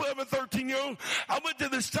I was 12 and 13 years old, I went to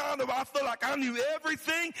this town where I felt like I knew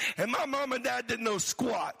everything, and my mom and dad didn't know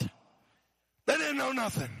squat. They didn't know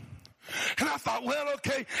nothing. And I thought, well,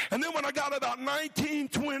 okay. And then when I got about 19,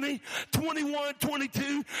 20, 21,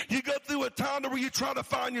 22, you go through a time where you try to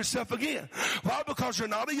find yourself again. Why? Because you're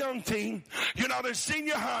not a young teen. You're not in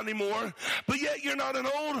senior high anymore. But yet you're not an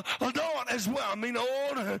old adult as well. I mean,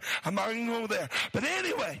 old, I'm not even going there. But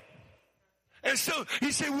anyway. And so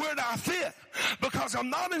you say, where do I fit? Because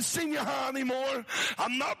I'm not in senior high anymore.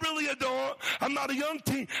 I'm not really adult. I'm not a young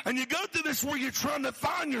teen. And you go through this where you're trying to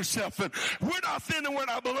find yourself. And where do I fit and where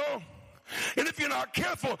do I belong? And if you're not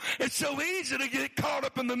careful, it's so easy to get caught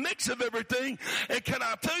up in the mix of everything. And can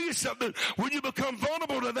I tell you something? When you become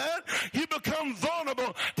vulnerable to that, you become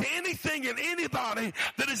vulnerable to anything and anybody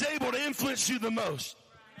that is able to influence you the most.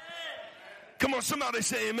 Come on, somebody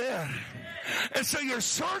say amen. And so you're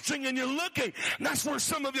searching and you're looking. And that's where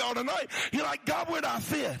some of y'all tonight, you're like, God, where'd I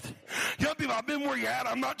fit? Young people, I've been where you're at.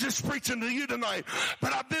 I'm not just preaching to you tonight,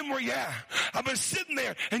 but I've been where you're at. I've been sitting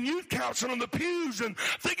there in youth counseling on the pews and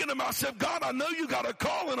thinking to myself, God, I know you got a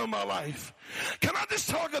calling on my life. Can I just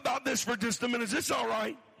talk about this for just a minute? Is this all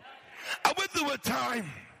right? I went through a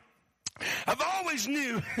time. I've always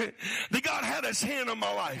knew that God had his hand on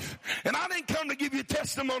my life. And I didn't come to give you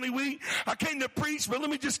testimony week. I came to preach, but let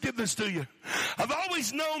me just give this to you. I've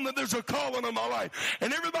always known that there's a calling on my life.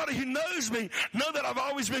 And everybody who knows me know that I've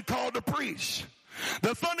always been called to preach.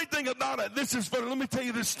 The funny thing about it, this is funny. Let me tell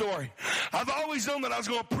you this story. I've always known that I was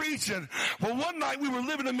going to preach. And, well, one night we were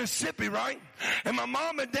living in Mississippi, right? And my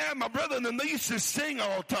mom and dad, my brother, and them, they used to sing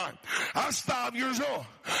all the time. I was 5 years old.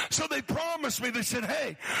 So they promised me, they said,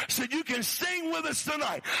 hey, said, you can sing with us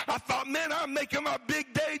tonight. I thought, man, I'm making my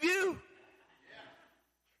big debut.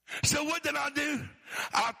 So what did I do?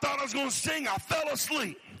 I thought I was going to sing. I fell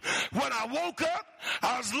asleep. When I woke up,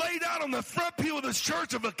 I was laid out on the front pew of this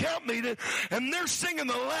church of a camp meeting, and they're singing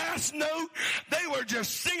the last note. They were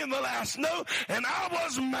just singing the last note, and I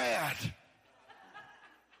was mad.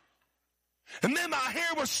 And then my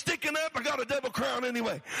hair was sticking up. I got a double crown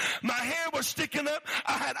anyway. My hair was sticking up.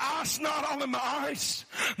 I had eye snot all in my eyes.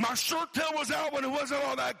 My shirt tail was out when it wasn't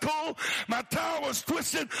all that cold. My tie was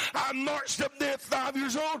twisted. I marched up there at 5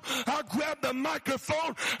 years old. I grabbed the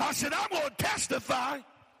microphone. I said, I'm going to testify.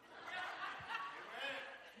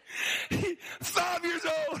 5 years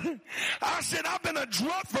old. I said, I've been a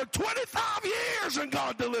drunk for 25 years and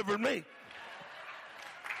God delivered me.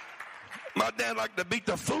 My dad liked to beat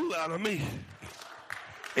the fool out of me.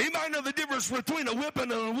 Anybody know the difference between a whipping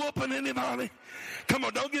and a whooping? Anybody? Come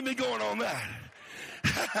on, don't get me going on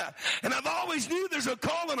that. And I've always knew there's a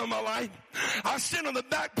calling on my life. I was sitting on the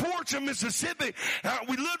back porch in Mississippi.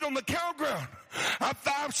 We lived on the campground. I'm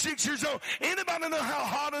 5, 6 years old. Anybody know how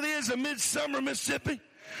hot it is in midsummer Mississippi?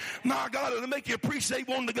 My God, it'll make you appreciate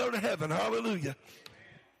wanting to go to heaven. Hallelujah.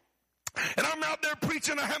 And I'm out there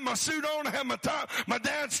preaching. I have my suit on. I have my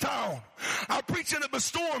dad's tie on. I'm preaching up a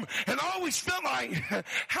storm. And I always felt like,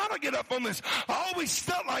 how'd I get up on this? I always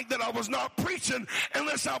felt like that I was not preaching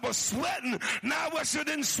unless I was sweating. Now I wish I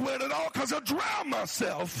didn't sweat at all because I drowned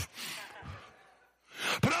myself.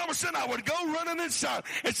 But all of a sudden I would go running inside.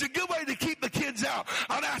 It's a good way to keep the kids out.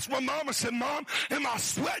 I'd ask my mom, I said, Mom, am I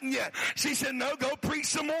sweating yet? She said, no, go preach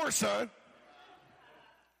some more, son.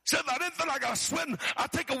 Said, if I didn't feel like I was sweating,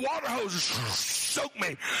 I'd take a water hose and soak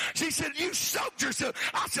me. She said, you soaked yourself.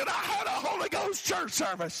 I said, I had a Holy Ghost church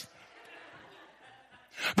service.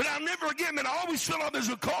 But I'll never again, man, I always feel like there's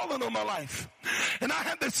a calling on my life. And I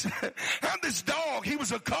had this dog. He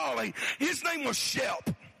was a collie. His name was Shep.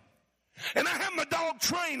 And I had my dog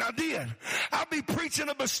trained, I did. I'd be preaching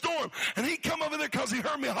up a storm, and he'd come over there because he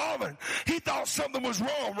heard me hollering. He thought something was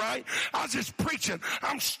wrong, right? I was just preaching.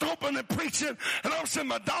 I'm stomping and preaching, and all of a sudden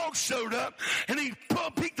my dog showed up, and he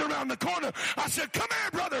peeked around the corner. I said, come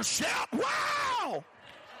here, brother, shout, wow!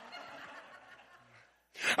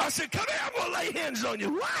 I said, come here, I'm going to lay hands on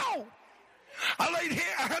you, wow! I laid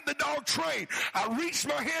hands, I had the dog trained. I reached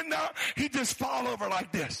my hand out, he'd just fall over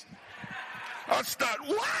like this. I started,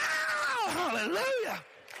 wow, hallelujah.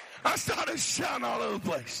 I started shouting all over the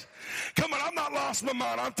place. Come on, I'm not lost my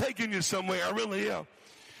mind. I'm taking you somewhere. I really am.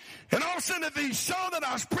 And all of a sudden, if he saw that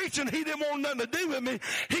I was preaching, he didn't want nothing to do with me.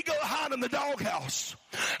 He'd go hide in the doghouse.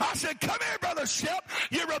 I said, come here, Brother Shep.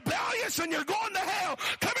 You're rebellious and you're going to hell.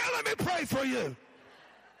 Come here, let me pray for you.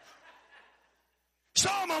 So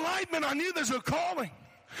all my life, man, I knew there's a calling.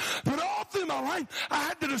 But all through my life, I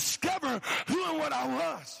had to discover who and what I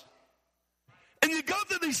was. And you go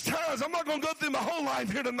through these times. I'm not going to go through my whole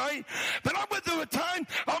life here tonight, but I went through a time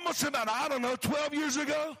almost about, 12 years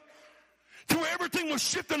ago, to where everything was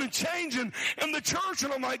shifting and changing in the church.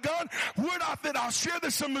 And I'm like, God, where do I fit? I'll share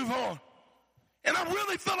this and move on. And I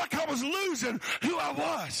really felt like I was losing who I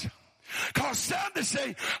was. Because sad to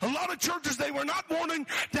say, a lot of churches, they were not wanting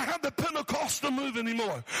to have the Pentecostal move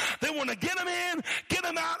anymore. They want to get them in, get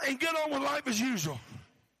them out, and get on with life as usual.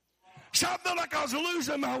 So I felt like I was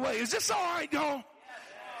losing my way. Is this all right, y'all?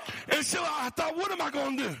 And so I thought, what am I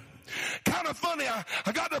going to do? Kind of funny.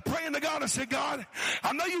 I got to praying to God. I said, God,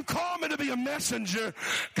 I know you called me to be a messenger.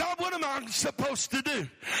 God, what am I supposed to do?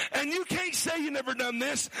 And you can't say you never done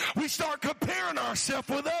this. We start comparing ourselves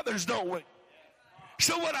with others, don't we?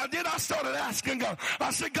 So what I did, I started asking God.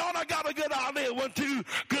 I said, God, I got a good idea. It wasn't too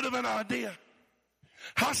good of an idea.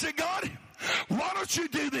 I said, God, why don't you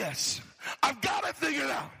do this? I've got it figured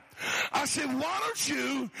out. I said, why don't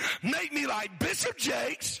you make me like Bishop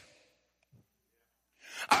Jakes?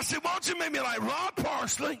 I said, why don't you make me like Rod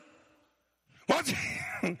Parsley? Why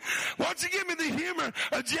don't you give me the humor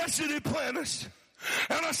of Jesse Duplantis?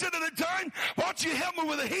 And I said at the time, why don't you help me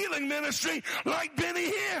with a healing ministry like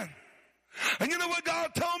Benny Hinn? And you know what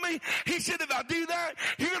God told me? He said, if I do that,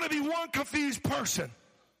 you're going to be one confused person.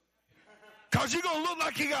 Because you're going to look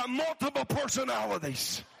like you got multiple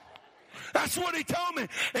personalities. That's what he told me.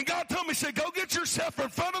 And God told me, he said, go get yourself in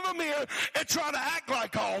front of the mirror and try to act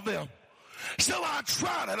like all of them. So I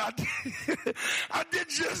tried it. I did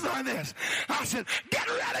just like this. I said, get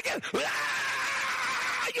ready again.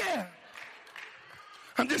 Ah, yeah.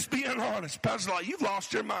 I'm just being honest. Pastor, like, you've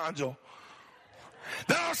lost your mind, Joel.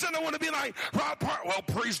 Then all of a sudden I want to be like Rod Parsley. Well,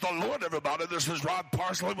 praise the Lord, everybody. This is Rod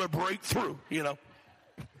Parsley with Breakthrough, you know.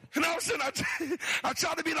 And all of a sudden I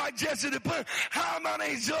try to be like Jesse the Plant. Hi, my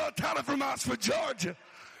name's Joe Tyler from Oxford, Georgia.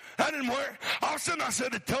 That didn't work. All of a sudden I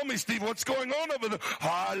said, tell me, Steve, what's going on over there?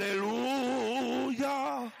 Hallelujah.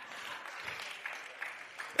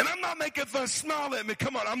 And I'm not making fun, smile at me.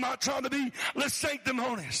 Come on, I'm not trying to be, let's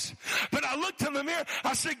sanctimonious. But I looked in the mirror,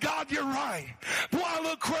 I said, God, you're right. Boy, I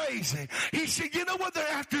look crazy. He said, you know what they're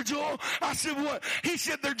after, Joel? I said, what? He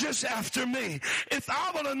said, they're just after me. If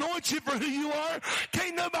I will anoint you for who you are,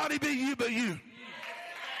 can't nobody be you but you.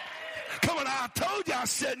 Come on, I told you I was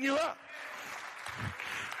setting you up.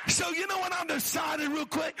 So you know what I decided real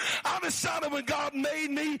quick? I decided when God made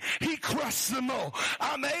me, he crushed them all.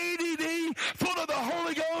 I'm ADD, full of the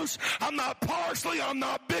Holy Ghost. I'm not Parsley, I'm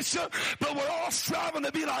not Bishop, but we're all striving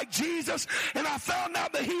to be like Jesus. And I found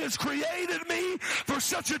out that he has created me for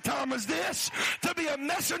such a time as this, to be a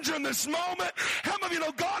messenger in this moment. How many of you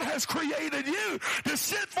know God has created you to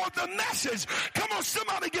send forth the message? Come on,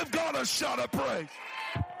 somebody give God a shout of praise.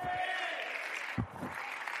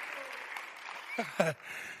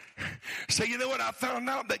 So you know what? I found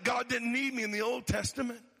out that God didn't need me in the Old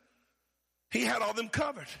Testament. He had all them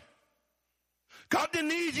covered. God didn't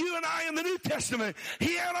need you and I in the New Testament.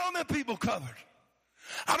 He had all them people covered.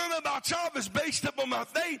 I don't know about y'all, if it's based up on my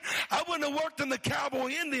faith, I wouldn't have worked in the cowboy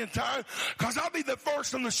Indian time, because I'll be the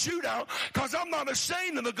first in the shootout, because I'm not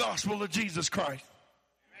ashamed of the gospel of Jesus Christ.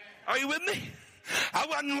 Are you with me? I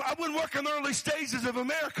wouldn't work in the early stages of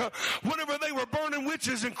America whenever they were burning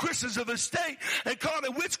witches and Christians of the state and calling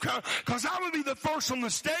it witchcraft, because I would be the first on the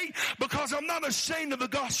state, because I'm not ashamed of the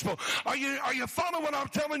gospel. Are you following what I'm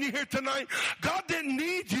telling you here tonight? God didn't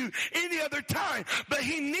need you any other time, but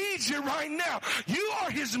he needs you right now. You are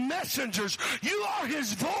his messengers. You are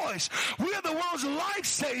his voice. We are the world's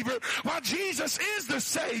lifesaver, while Jesus is the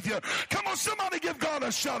Savior. Come on, somebody give God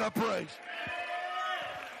a shout of praise.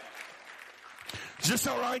 Is this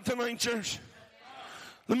all right tonight, church?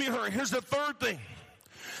 Let me hurry. Here's the third thing.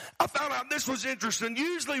 I found out this was interesting.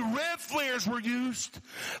 Usually red flares were used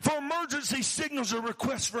for emergency signals or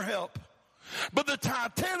requests for help. But the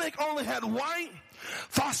Titanic only had white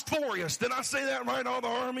phosphorus. Did I say that right? All the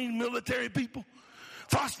Army, military people?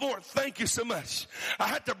 Phosphorus. Thank you so much. I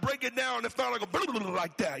had to break it down and it felt like a blah, blah, blah,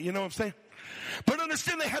 like that. You know what I'm saying? But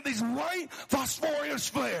understand, they had these white phosphorus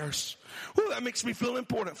flares. Ooh, that makes me feel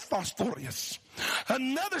important. Phosphorus.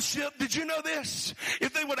 Another ship, did you know this?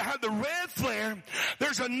 If they would have had the red flare,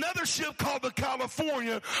 there's another ship called the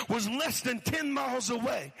California, was less than 10 miles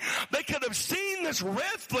away. They could have seen this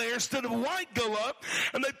red flare instead of white go up,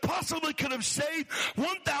 and they possibly could have saved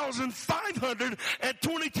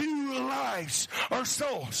 1,522 lives or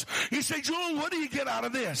souls. You say, Joel, what do you get out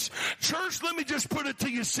of this? Church, let me just put it to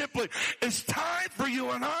you simply. It's time for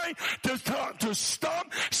you and I to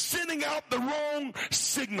stop sending out the wrong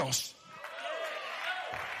signals.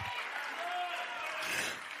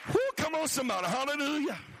 Woo, come on, somebody.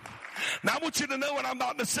 Hallelujah. Now, I want you to know what I'm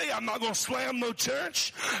about to say. I'm not going to slam no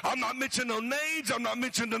church. I'm not mentioning no names. I'm not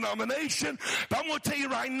mentioning denomination. But I'm going to tell you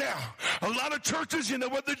right now, a lot of churches, you know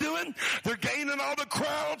what they're doing? They're gaining all the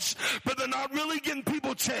crowds, but they're not really getting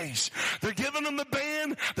people changed. They're giving them the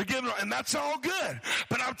band. They're giving them, and that's all good.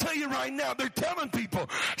 But I'll tell you right now, they're telling people,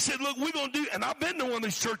 said, look, we're going to do, and I've been to one of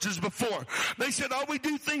these churches before. They said, oh, we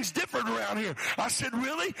do things different around here. I said,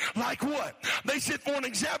 really? Like what? They said, for an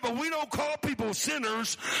example, we don't call people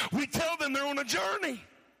sinners. We tell them they're on a journey.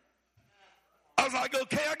 I was like,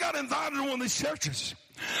 okay, I got invited to one of these churches.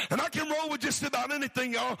 And I can roll with just about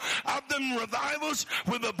anything, y'all. I've done revivals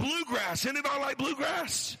with the bluegrass. Anybody like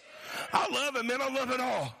bluegrass? I love it, man. I love it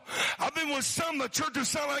all. I've been with some, the churches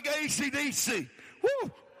sound like AC/DC.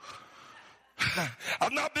 Woo!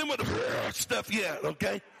 I've not been with the stuff yet,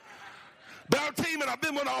 okay? But I'll tell you, man, I've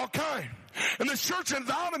been with all kind. And the church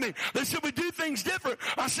invited me. They said, we do things different.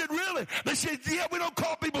 I said, really? They said, yeah, we don't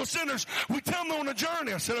call people sinners. We tell them they're on a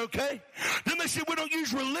journey. I said, okay. Then they said, we don't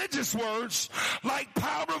use religious words like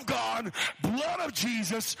power of God, blood of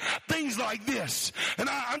Jesus, things like this. And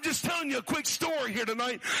I'm just telling you a quick story here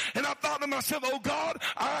tonight. And I thought to myself, oh, God,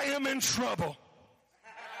 I am in trouble.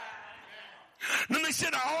 Then they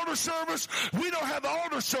said, our altar service, we don't have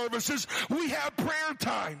altar services. We have prayer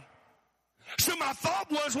time. So my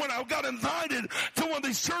thought was, when I got invited to one of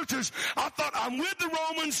these churches, I thought, I'm with the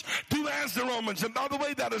Romans, do as the Romans. And by the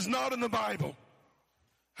way, that is not in the Bible.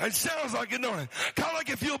 It sounds like it, don't it? Kind of like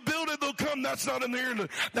if you'll build it, they'll come. That's not in there.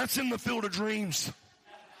 That's in the field of dreams.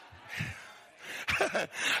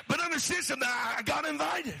 But understand something, I got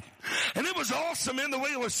invited. And it was awesome, man, the way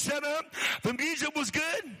it was set up. The music was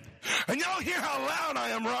good. And y'all hear how loud I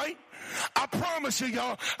am, right? I promise you,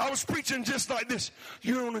 y'all, I was preaching just like this.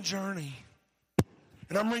 You're on a journey.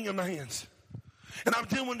 And I'm wringing my hands. And I'm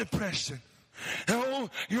dealing with depression. And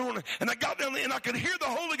and I got down there and I could hear the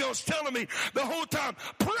Holy Ghost telling me the whole time,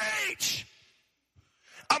 preach.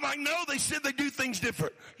 I'm like, no, they said they do things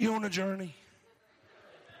different. You're on a journey.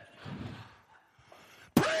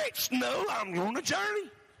 Preach. No, I'm on a journey.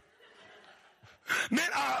 Man,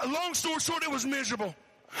 long story short, it was miserable.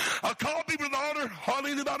 I called people to the altar.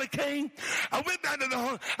 Hardly anybody came. I went down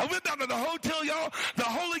to the hotel, y'all. The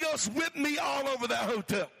Holy Ghost whipped me all over that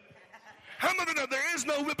hotel. How many know there is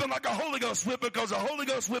no whipping like a Holy Ghost whipping, because a Holy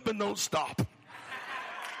Ghost whipping don't stop.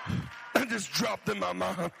 I just dropped in my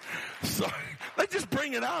mind. Sorry. They just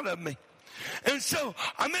bring it out of me. And so,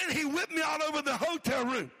 he whipped me all over the hotel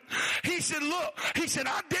room. He said, look,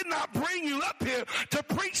 I did not bring you up here to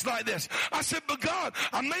preach like this. I said, but God,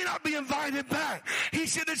 I may not be invited back. He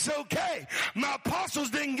said, it's okay. My apostles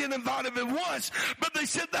didn't get invited at once, but they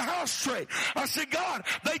set the house straight. I said, God,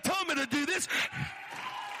 they told me to do this.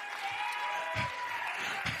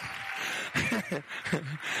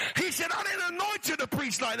 He said, I didn't anoint you to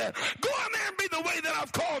preach like that. Go in there and be the way that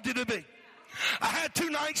I've called you to be. I had 2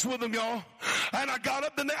 nights with them, y'all. And I got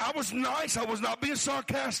up in there. I was nice. I was not being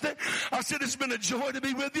sarcastic. I said, it's been a joy to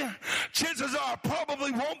be with you. Chances are I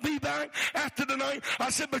probably won't be back after tonight. I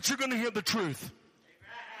said, but you're going to hear the truth.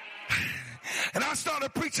 And I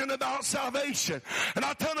started preaching about salvation. And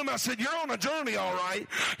I told him, I said, you're on a journey, all right.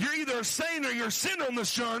 You're either a saint or you're a sinner on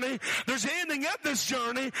this journey. There's ending at this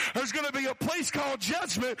journey. There's going to be a place called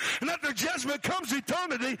judgment. And after judgment comes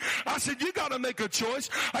eternity. I said, you got to make a choice.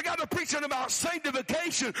 I got to preaching about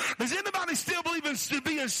sanctification. Does anybody still believe in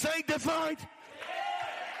being sanctified?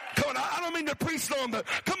 Come on, I don't mean to preach long, but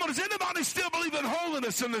come on, does anybody still believe in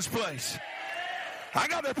holiness in this place? I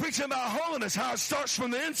got to preach about holiness, how it starts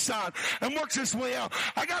from the inside and works its way out.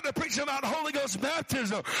 I got to preach about Holy Ghost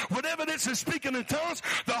baptism. With evidence of speaking in tongues,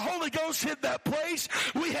 the Holy Ghost hit that place.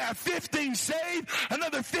 We have 15 saved,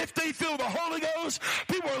 another 15 filled with the Holy Ghost.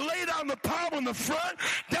 People are laid out in the pile in the front,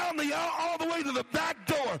 down the aisle, all the way to the back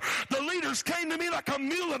door. The leaders came to me like a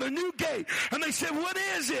mule at a new gate, and they said, what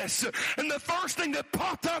is this? And the first thing that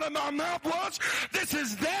popped out of my mouth was, this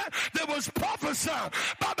is that was prophesied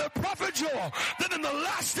by the prophet Joel, that in the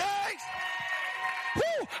last days,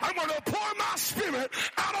 I'm going to pour my spirit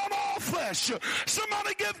out on all flesh.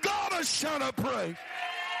 Somebody give God a shout of praise.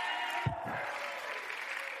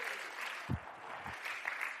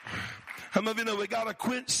 How many of you know we got to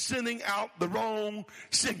quit sending out the wrong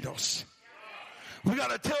signals? We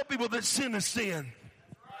got to tell people that sin is sin.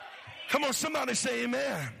 Come on, somebody say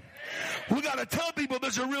amen. We got to tell people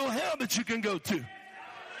there's a real hell that you can go to.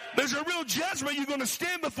 There's a real judgment you're going to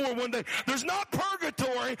stand before one day. There's not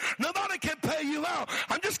purgatory. Nobody can pay you out.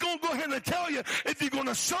 I'm just going to go ahead and tell you, if you're going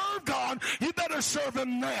to serve God, you better serve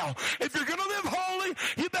Him now. If you're going to live holy,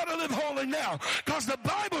 you better live holy now. Because the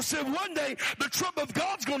Bible said one day the trump of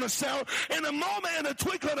God's going to sound. In a moment, in a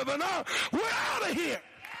twinkling of an eye, we're out of here.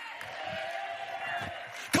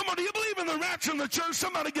 Come on, do you believe in the rapture in the church?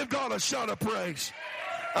 Somebody give God a shout of praise.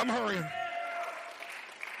 I'm hurrying.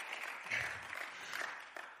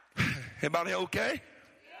 Everybody okay?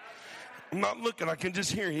 I'm not looking. I can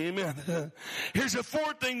just hear you. Amen. Here's a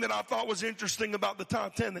fourth thing that I thought was interesting about the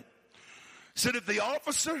Titanic. Said if the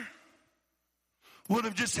officer would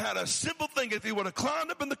have just had a simple thing, if he would have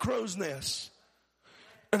climbed up in the crow's nest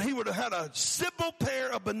and he would have had a simple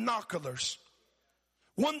pair of binoculars,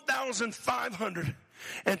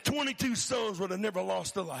 1,522 souls would have never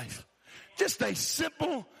lost their life. Just a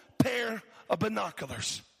simple pair of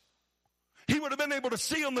binoculars. He would have been able to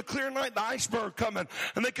see on the clear night the iceberg coming,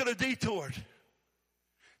 and they could have detoured.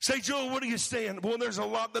 Say, Joel, what are you saying? Well, there's a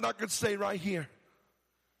lot that I could say right here.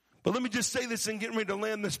 But let me just say this and get ready to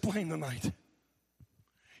land this plane tonight.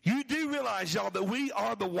 You do realize, y'all, that we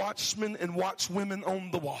are the watchmen and watchwomen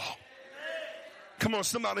on the wall. Come on,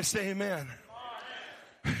 somebody say amen.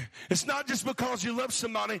 It's not just because you love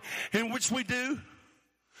somebody, in which we do.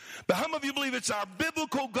 But how many of you believe it's our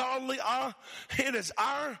biblical, godly, it is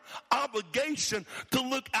our obligation to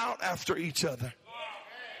look out after each other?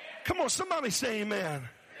 Come on, somebody say amen.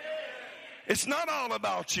 It's not all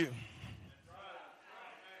about you.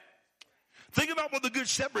 Think about what the good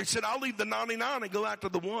shepherd said, I'll leave the 99 and go after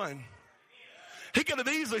the one. He could have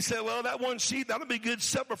easily said, well, that one sheep, that'll be good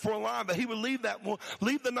supper for a life. But he would leave that one,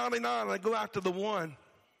 leave the 99 and go after the one.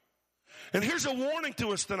 And here's a warning to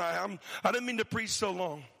us tonight. I didn't mean to preach so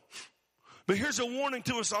long. But here's a warning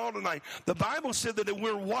to us all tonight. The Bible said that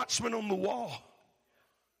we're watchmen on the wall.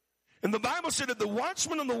 And the Bible said that the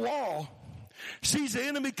watchman on the wall sees the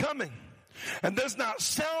enemy coming. and does not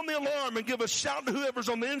sound the alarm and give a shout to whoever's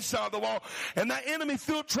on the inside of the wall, and that enemy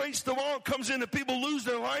filtrates the wall, comes in, and people lose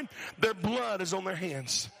their life, their blood is on their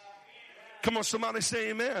hands. Come on, somebody say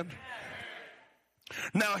amen.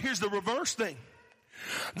 Now, here's the reverse thing.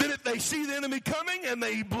 Then if they see the enemy coming and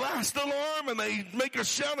they blast the alarm and they make a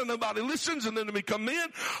shout and nobody listens, and the enemy come in,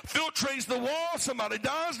 filtrates the wall, somebody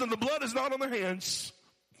dies, then the blood is not on their hands.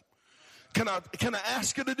 Can I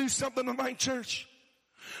ask you to do something tonight, church?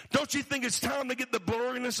 Don't you think it's time to get the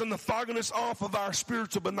blurriness and the fogginess off of our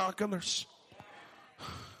spiritual binoculars?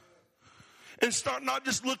 And start not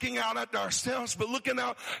just looking out at ourselves, but looking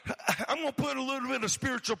out. I'm going to put a little bit of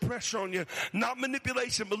spiritual pressure on you. Not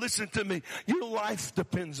manipulation, but listen to me. Your life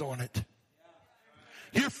depends on it.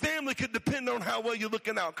 Your family could depend on how well you're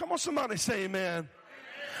looking out. Come on, somebody say amen.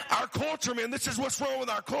 Our culture, man, this is what's wrong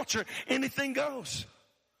with our culture. Anything goes.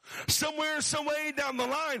 Somewhere, some way down the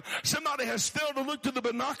line, somebody has failed to look to the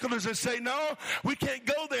binoculars and say, no, we can't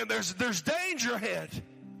go there. There's danger ahead.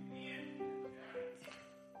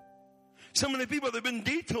 So many people have been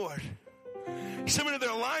detoured. So many of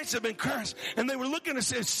their lives have been cursed. And they were looking and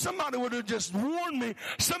said, somebody would have just warned me.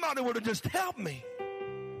 Somebody would have just helped me.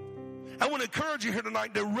 I want to encourage you here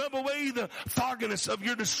tonight to rub away the fogginess of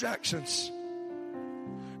your distractions.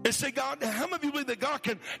 And say, God, how many of you believe that God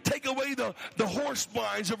can take away the horse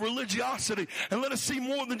blinds of religiosity and let us see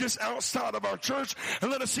more than just outside of our church, and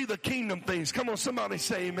let us see the kingdom things? Come on, somebody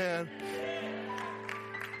say amen.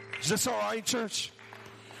 Is this all right, church?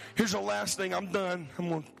 Here's the last thing. I'm done. I'm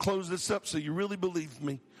going to close this up so you really believe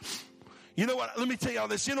me. You know what? Let me tell you all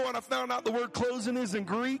this. You know what I found out the word closing is in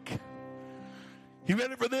Greek? You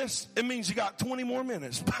ready for this? It means you got 20 more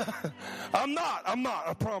minutes. I'm not,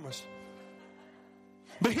 I promise.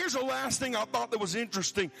 But here's the last thing I thought that was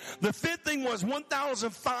interesting. The fifth thing was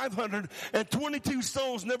 1,522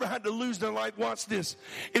 souls never had to lose their life. Watch this.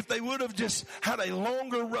 If they would have just had a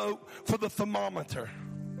longer rope for the thermometer.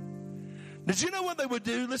 Did you know what they would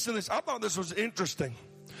do? Listen to this. I thought this was interesting.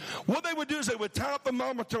 What they would do is they would tie a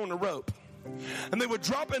thermometer on a rope. And they would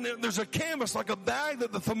drop in there. There's a canvas, like a bag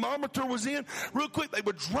that the thermometer was in. Real quick, they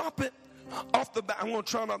would drop it off the back. I'm going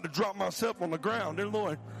to try not to drop myself on the ground. Dear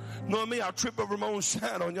Lord. Knowing me, I'll trip over my own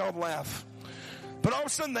shadow and y'all laugh. But all of a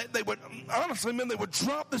sudden, they would, honestly, man, they would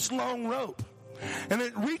drop this long rope. And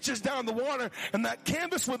it reaches down the water, and that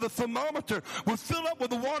canvas with the thermometer would fill up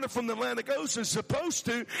with the water from the Atlantic Ocean, supposed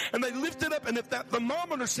to, and they lift it up, and if that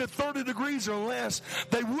thermometer said 30 degrees or less,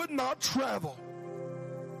 they would not travel.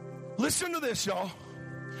 Listen to this, y'all.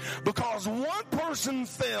 Because one person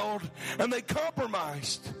failed, and they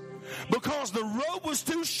compromised. Because the rope was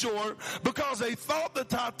too short, because they thought the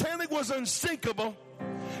Titanic was unsinkable,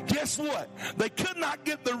 guess what? They could not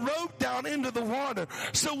get the rope down into the water.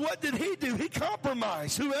 So what did he do? He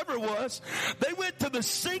compromised, whoever it was. They went to the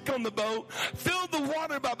sink on the boat, filled the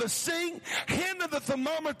water by the sink, handed the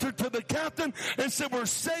thermometer to the captain, and said, we're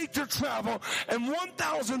safe to travel. And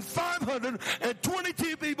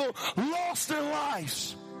 1,522 people lost their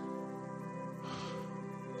lives.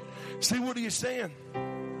 See, what are you saying?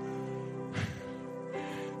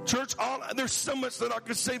 Church, there's so much that I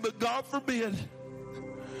could say, but God forbid,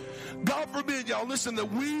 y'all, listen,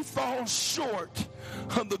 that we fall short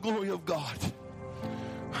of the glory of God.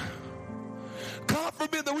 God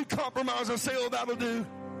forbid that we compromise and say, oh, that'll do.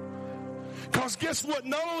 Because guess what?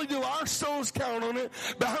 Not only do our souls count on it,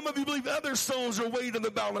 but how many of you believe other souls are weighed in the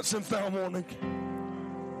balance and found wanting?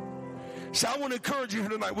 So I want to encourage you here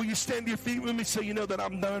tonight. Will you stand to your feet with me so you know that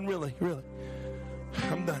I'm done? Really, really.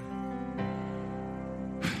 I'm done.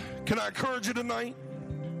 Can I encourage you tonight?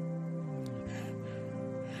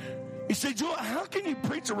 You say, Joel, how can you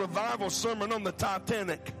preach a revival sermon on the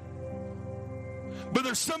Titanic? But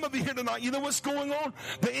there's some of you here tonight, you know what's going on?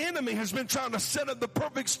 The enemy has been trying to set up the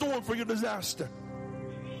perfect storm for your disaster.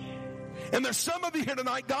 And there's some of you here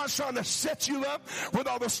tonight, God's trying to set you up with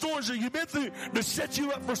all the storms that you've been through to set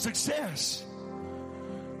you up for success.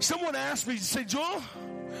 Someone asked me, say, Joel,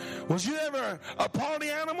 was you ever a party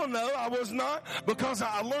animal? No, I was not, because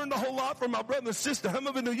I learned a whole lot from my brother and sister. How many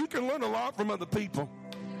of you know you can learn a lot from other people?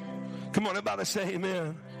 Come on, everybody say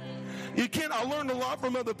amen. You can't. I learned a lot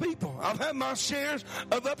from other people. I've had my shares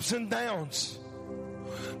of ups and downs.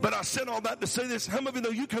 But I said all that to say this. How many of you know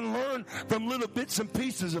you can learn from little bits and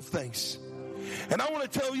pieces of things? And I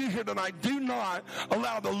want to tell you here tonight, do not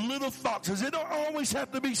allow the little foxes. It don't always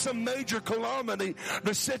have to be some major calamity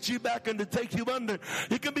to set you back and to take you under.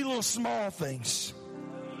 It can be little small things.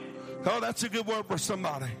 Oh, that's a good word for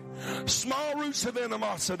somebody. Small roots of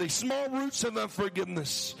animosity, small roots of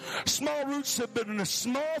unforgiveness, small roots of bitterness,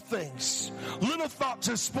 small things. Little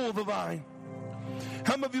foxes spoil the vine.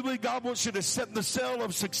 How many of you believe God wants you to set the sail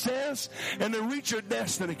of success and to reach your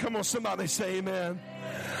destiny? Come on, somebody say amen.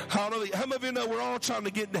 Hallelujah. How many of you know we're all trying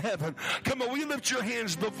to get into heaven? Come on, will you lift your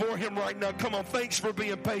hands before him right now? Come on, thanks for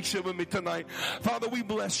being patient with me tonight. Father, we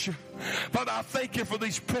bless you. Father, I thank you for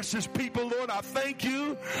these precious people, Lord. I thank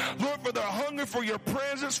you, Lord, for their hunger for your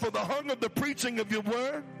presence, for the hunger of the preaching of your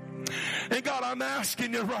word. And God, I'm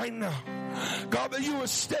asking you right now, God, that you would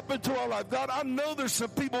step into our life. God, I know there's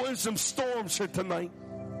some people in some storms here tonight.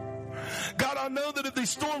 God, I know that if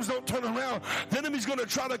these storms don't turn around, the enemy's going to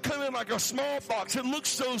try to come in like a small fox. It looks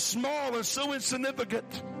so small and so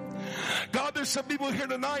insignificant. God, there's some people here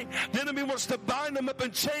tonight, the enemy wants to bind them up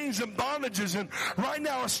in chains and bondages. And right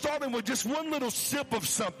now, it's starting with just one little sip of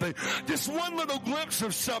something, just one little glimpse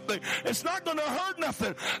of something. It's not going to hurt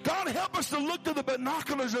nothing. God, help us to look to the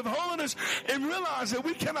binoculars of holiness and realize that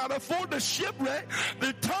we cannot afford to shipwreck.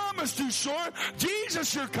 The time is too short.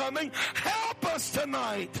 Jesus, you're coming. Help us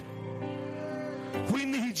tonight. We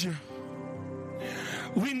need you.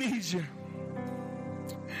 We need you.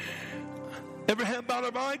 Every head bowed,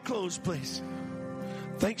 every eye closed, please.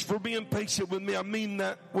 Thanks for being patient with me. I mean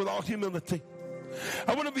that with all humility.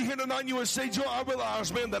 I want to be here tonight and you would say, Joe, I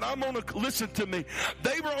realize, man, that listen to me.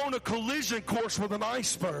 They were on a collision course with an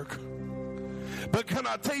iceberg. But can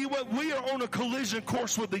I tell you what? We are on a collision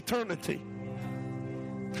course with eternity.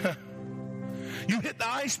 You hit the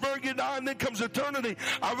iceberg, you die, and then comes eternity.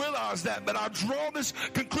 I realize that, but I draw this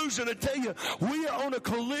conclusion to tell you, we are on a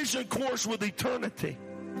collision course with eternity.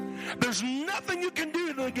 There's nothing you can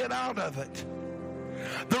do to get out of it.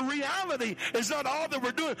 The reality is not all that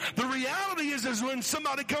we're doing. The reality is when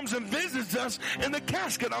somebody comes and visits us in the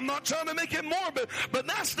casket. I'm not trying to make it morbid, but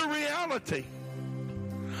that's the reality.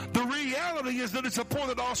 The reality is that it's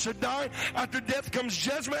appointed all should die. After death comes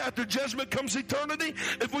judgment. After judgment comes eternity.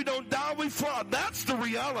 If we don't die, we fly. That's the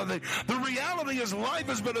reality. The reality is life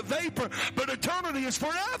is but a vapor, but eternity is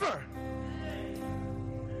forever.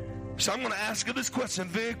 So I'm going to ask you this question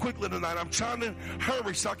very quickly tonight. I'm trying to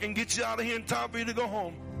hurry so I can get you out of here in time for you to go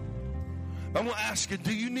home. I'm going to ask you,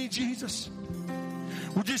 do you need Jesus?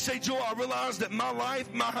 Would you say, Joe, I realize that my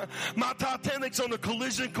life, my Titanic's on a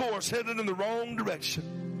collision course headed in the wrong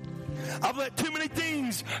direction. I've let too many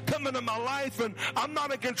things come into my life and I'm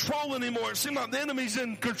not in control anymore. It seems like the enemy's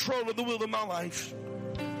in control of the will of my life.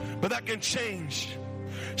 But that can change.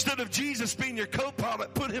 Instead of Jesus being your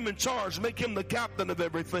co-pilot, put him in charge. Make him the captain of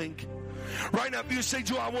everything. Right now, if you say,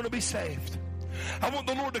 Joe, I want to be saved. I want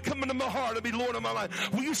the Lord to come into my heart and be Lord of my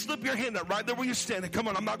life. Will you slip your hand up right there where you're standing? Come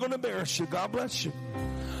on, I'm not going to embarrass you. God bless you.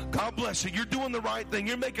 God bless you. You're doing the right thing.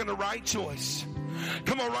 You're making the right choice.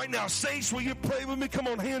 Come on, right now. Saints, will you pray with me? Come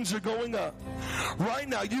on, hands are going up. Right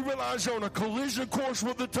now, you realize you're on a collision course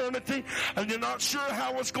with eternity and you're not sure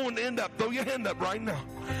how it's going to end up. Throw your hand up right now.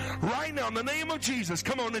 Right now, in the name of Jesus.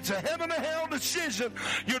 Come on, it's a heaven or hell decision.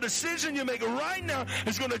 Your decision you make right now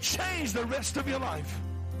is going to change the rest of your life.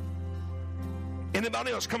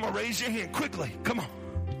 Anybody else? Come on, raise your hand quickly. Come on.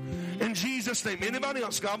 In Jesus' name. Anybody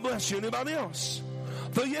else? God bless you. Anybody else?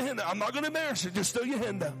 Throw your hand up. I'm not going to embarrass you. Just throw your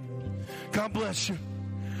hand up. God bless you.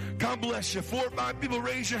 God bless you. 4 or 5 people,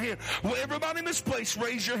 raise your hand. Well, everybody in this place,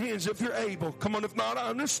 raise your hands if you're able. Come on, if not, I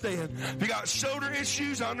understand. If you got shoulder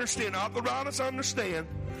issues, I understand. Arthritis, I understand.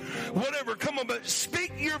 Whatever, come on, but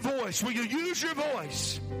speak your voice. Will you use your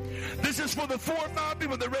voice? This is for the 4 or 5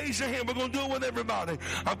 people that raise your hand. We're going to do it with everybody.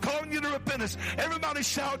 I'm calling you to repentance. Everybody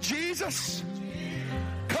shout, Jesus,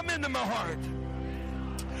 come into my heart.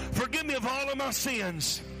 Forgive me of all of my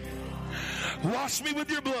sins. Wash me with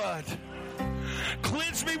your blood.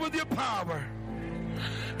 Cleanse me with your power.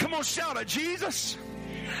 Come on, shout it. Jesus,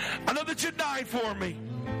 I know that you died for me.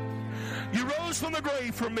 You rose from the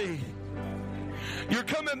grave for me. You're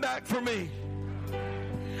coming back for me.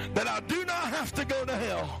 That I do not have to go to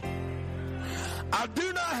hell. I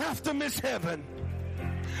do not have to miss heaven.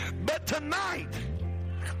 But tonight,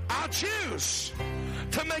 I choose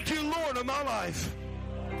to make you Lord of my life.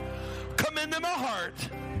 Come into my heart.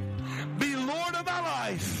 Be Lord of my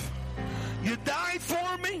life. You died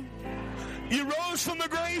for me. You rose from the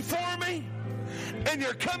grave for me. And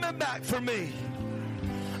you're coming back for me.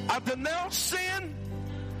 I denounce sin,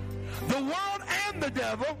 the world, and the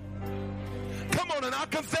devil. Come on, and I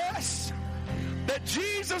confess that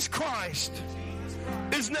Jesus Christ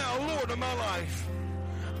is now Lord of my life.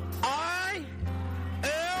 I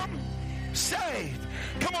am saved.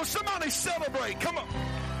 Come on, somebody celebrate. Come on.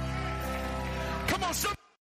 Come on, somebody.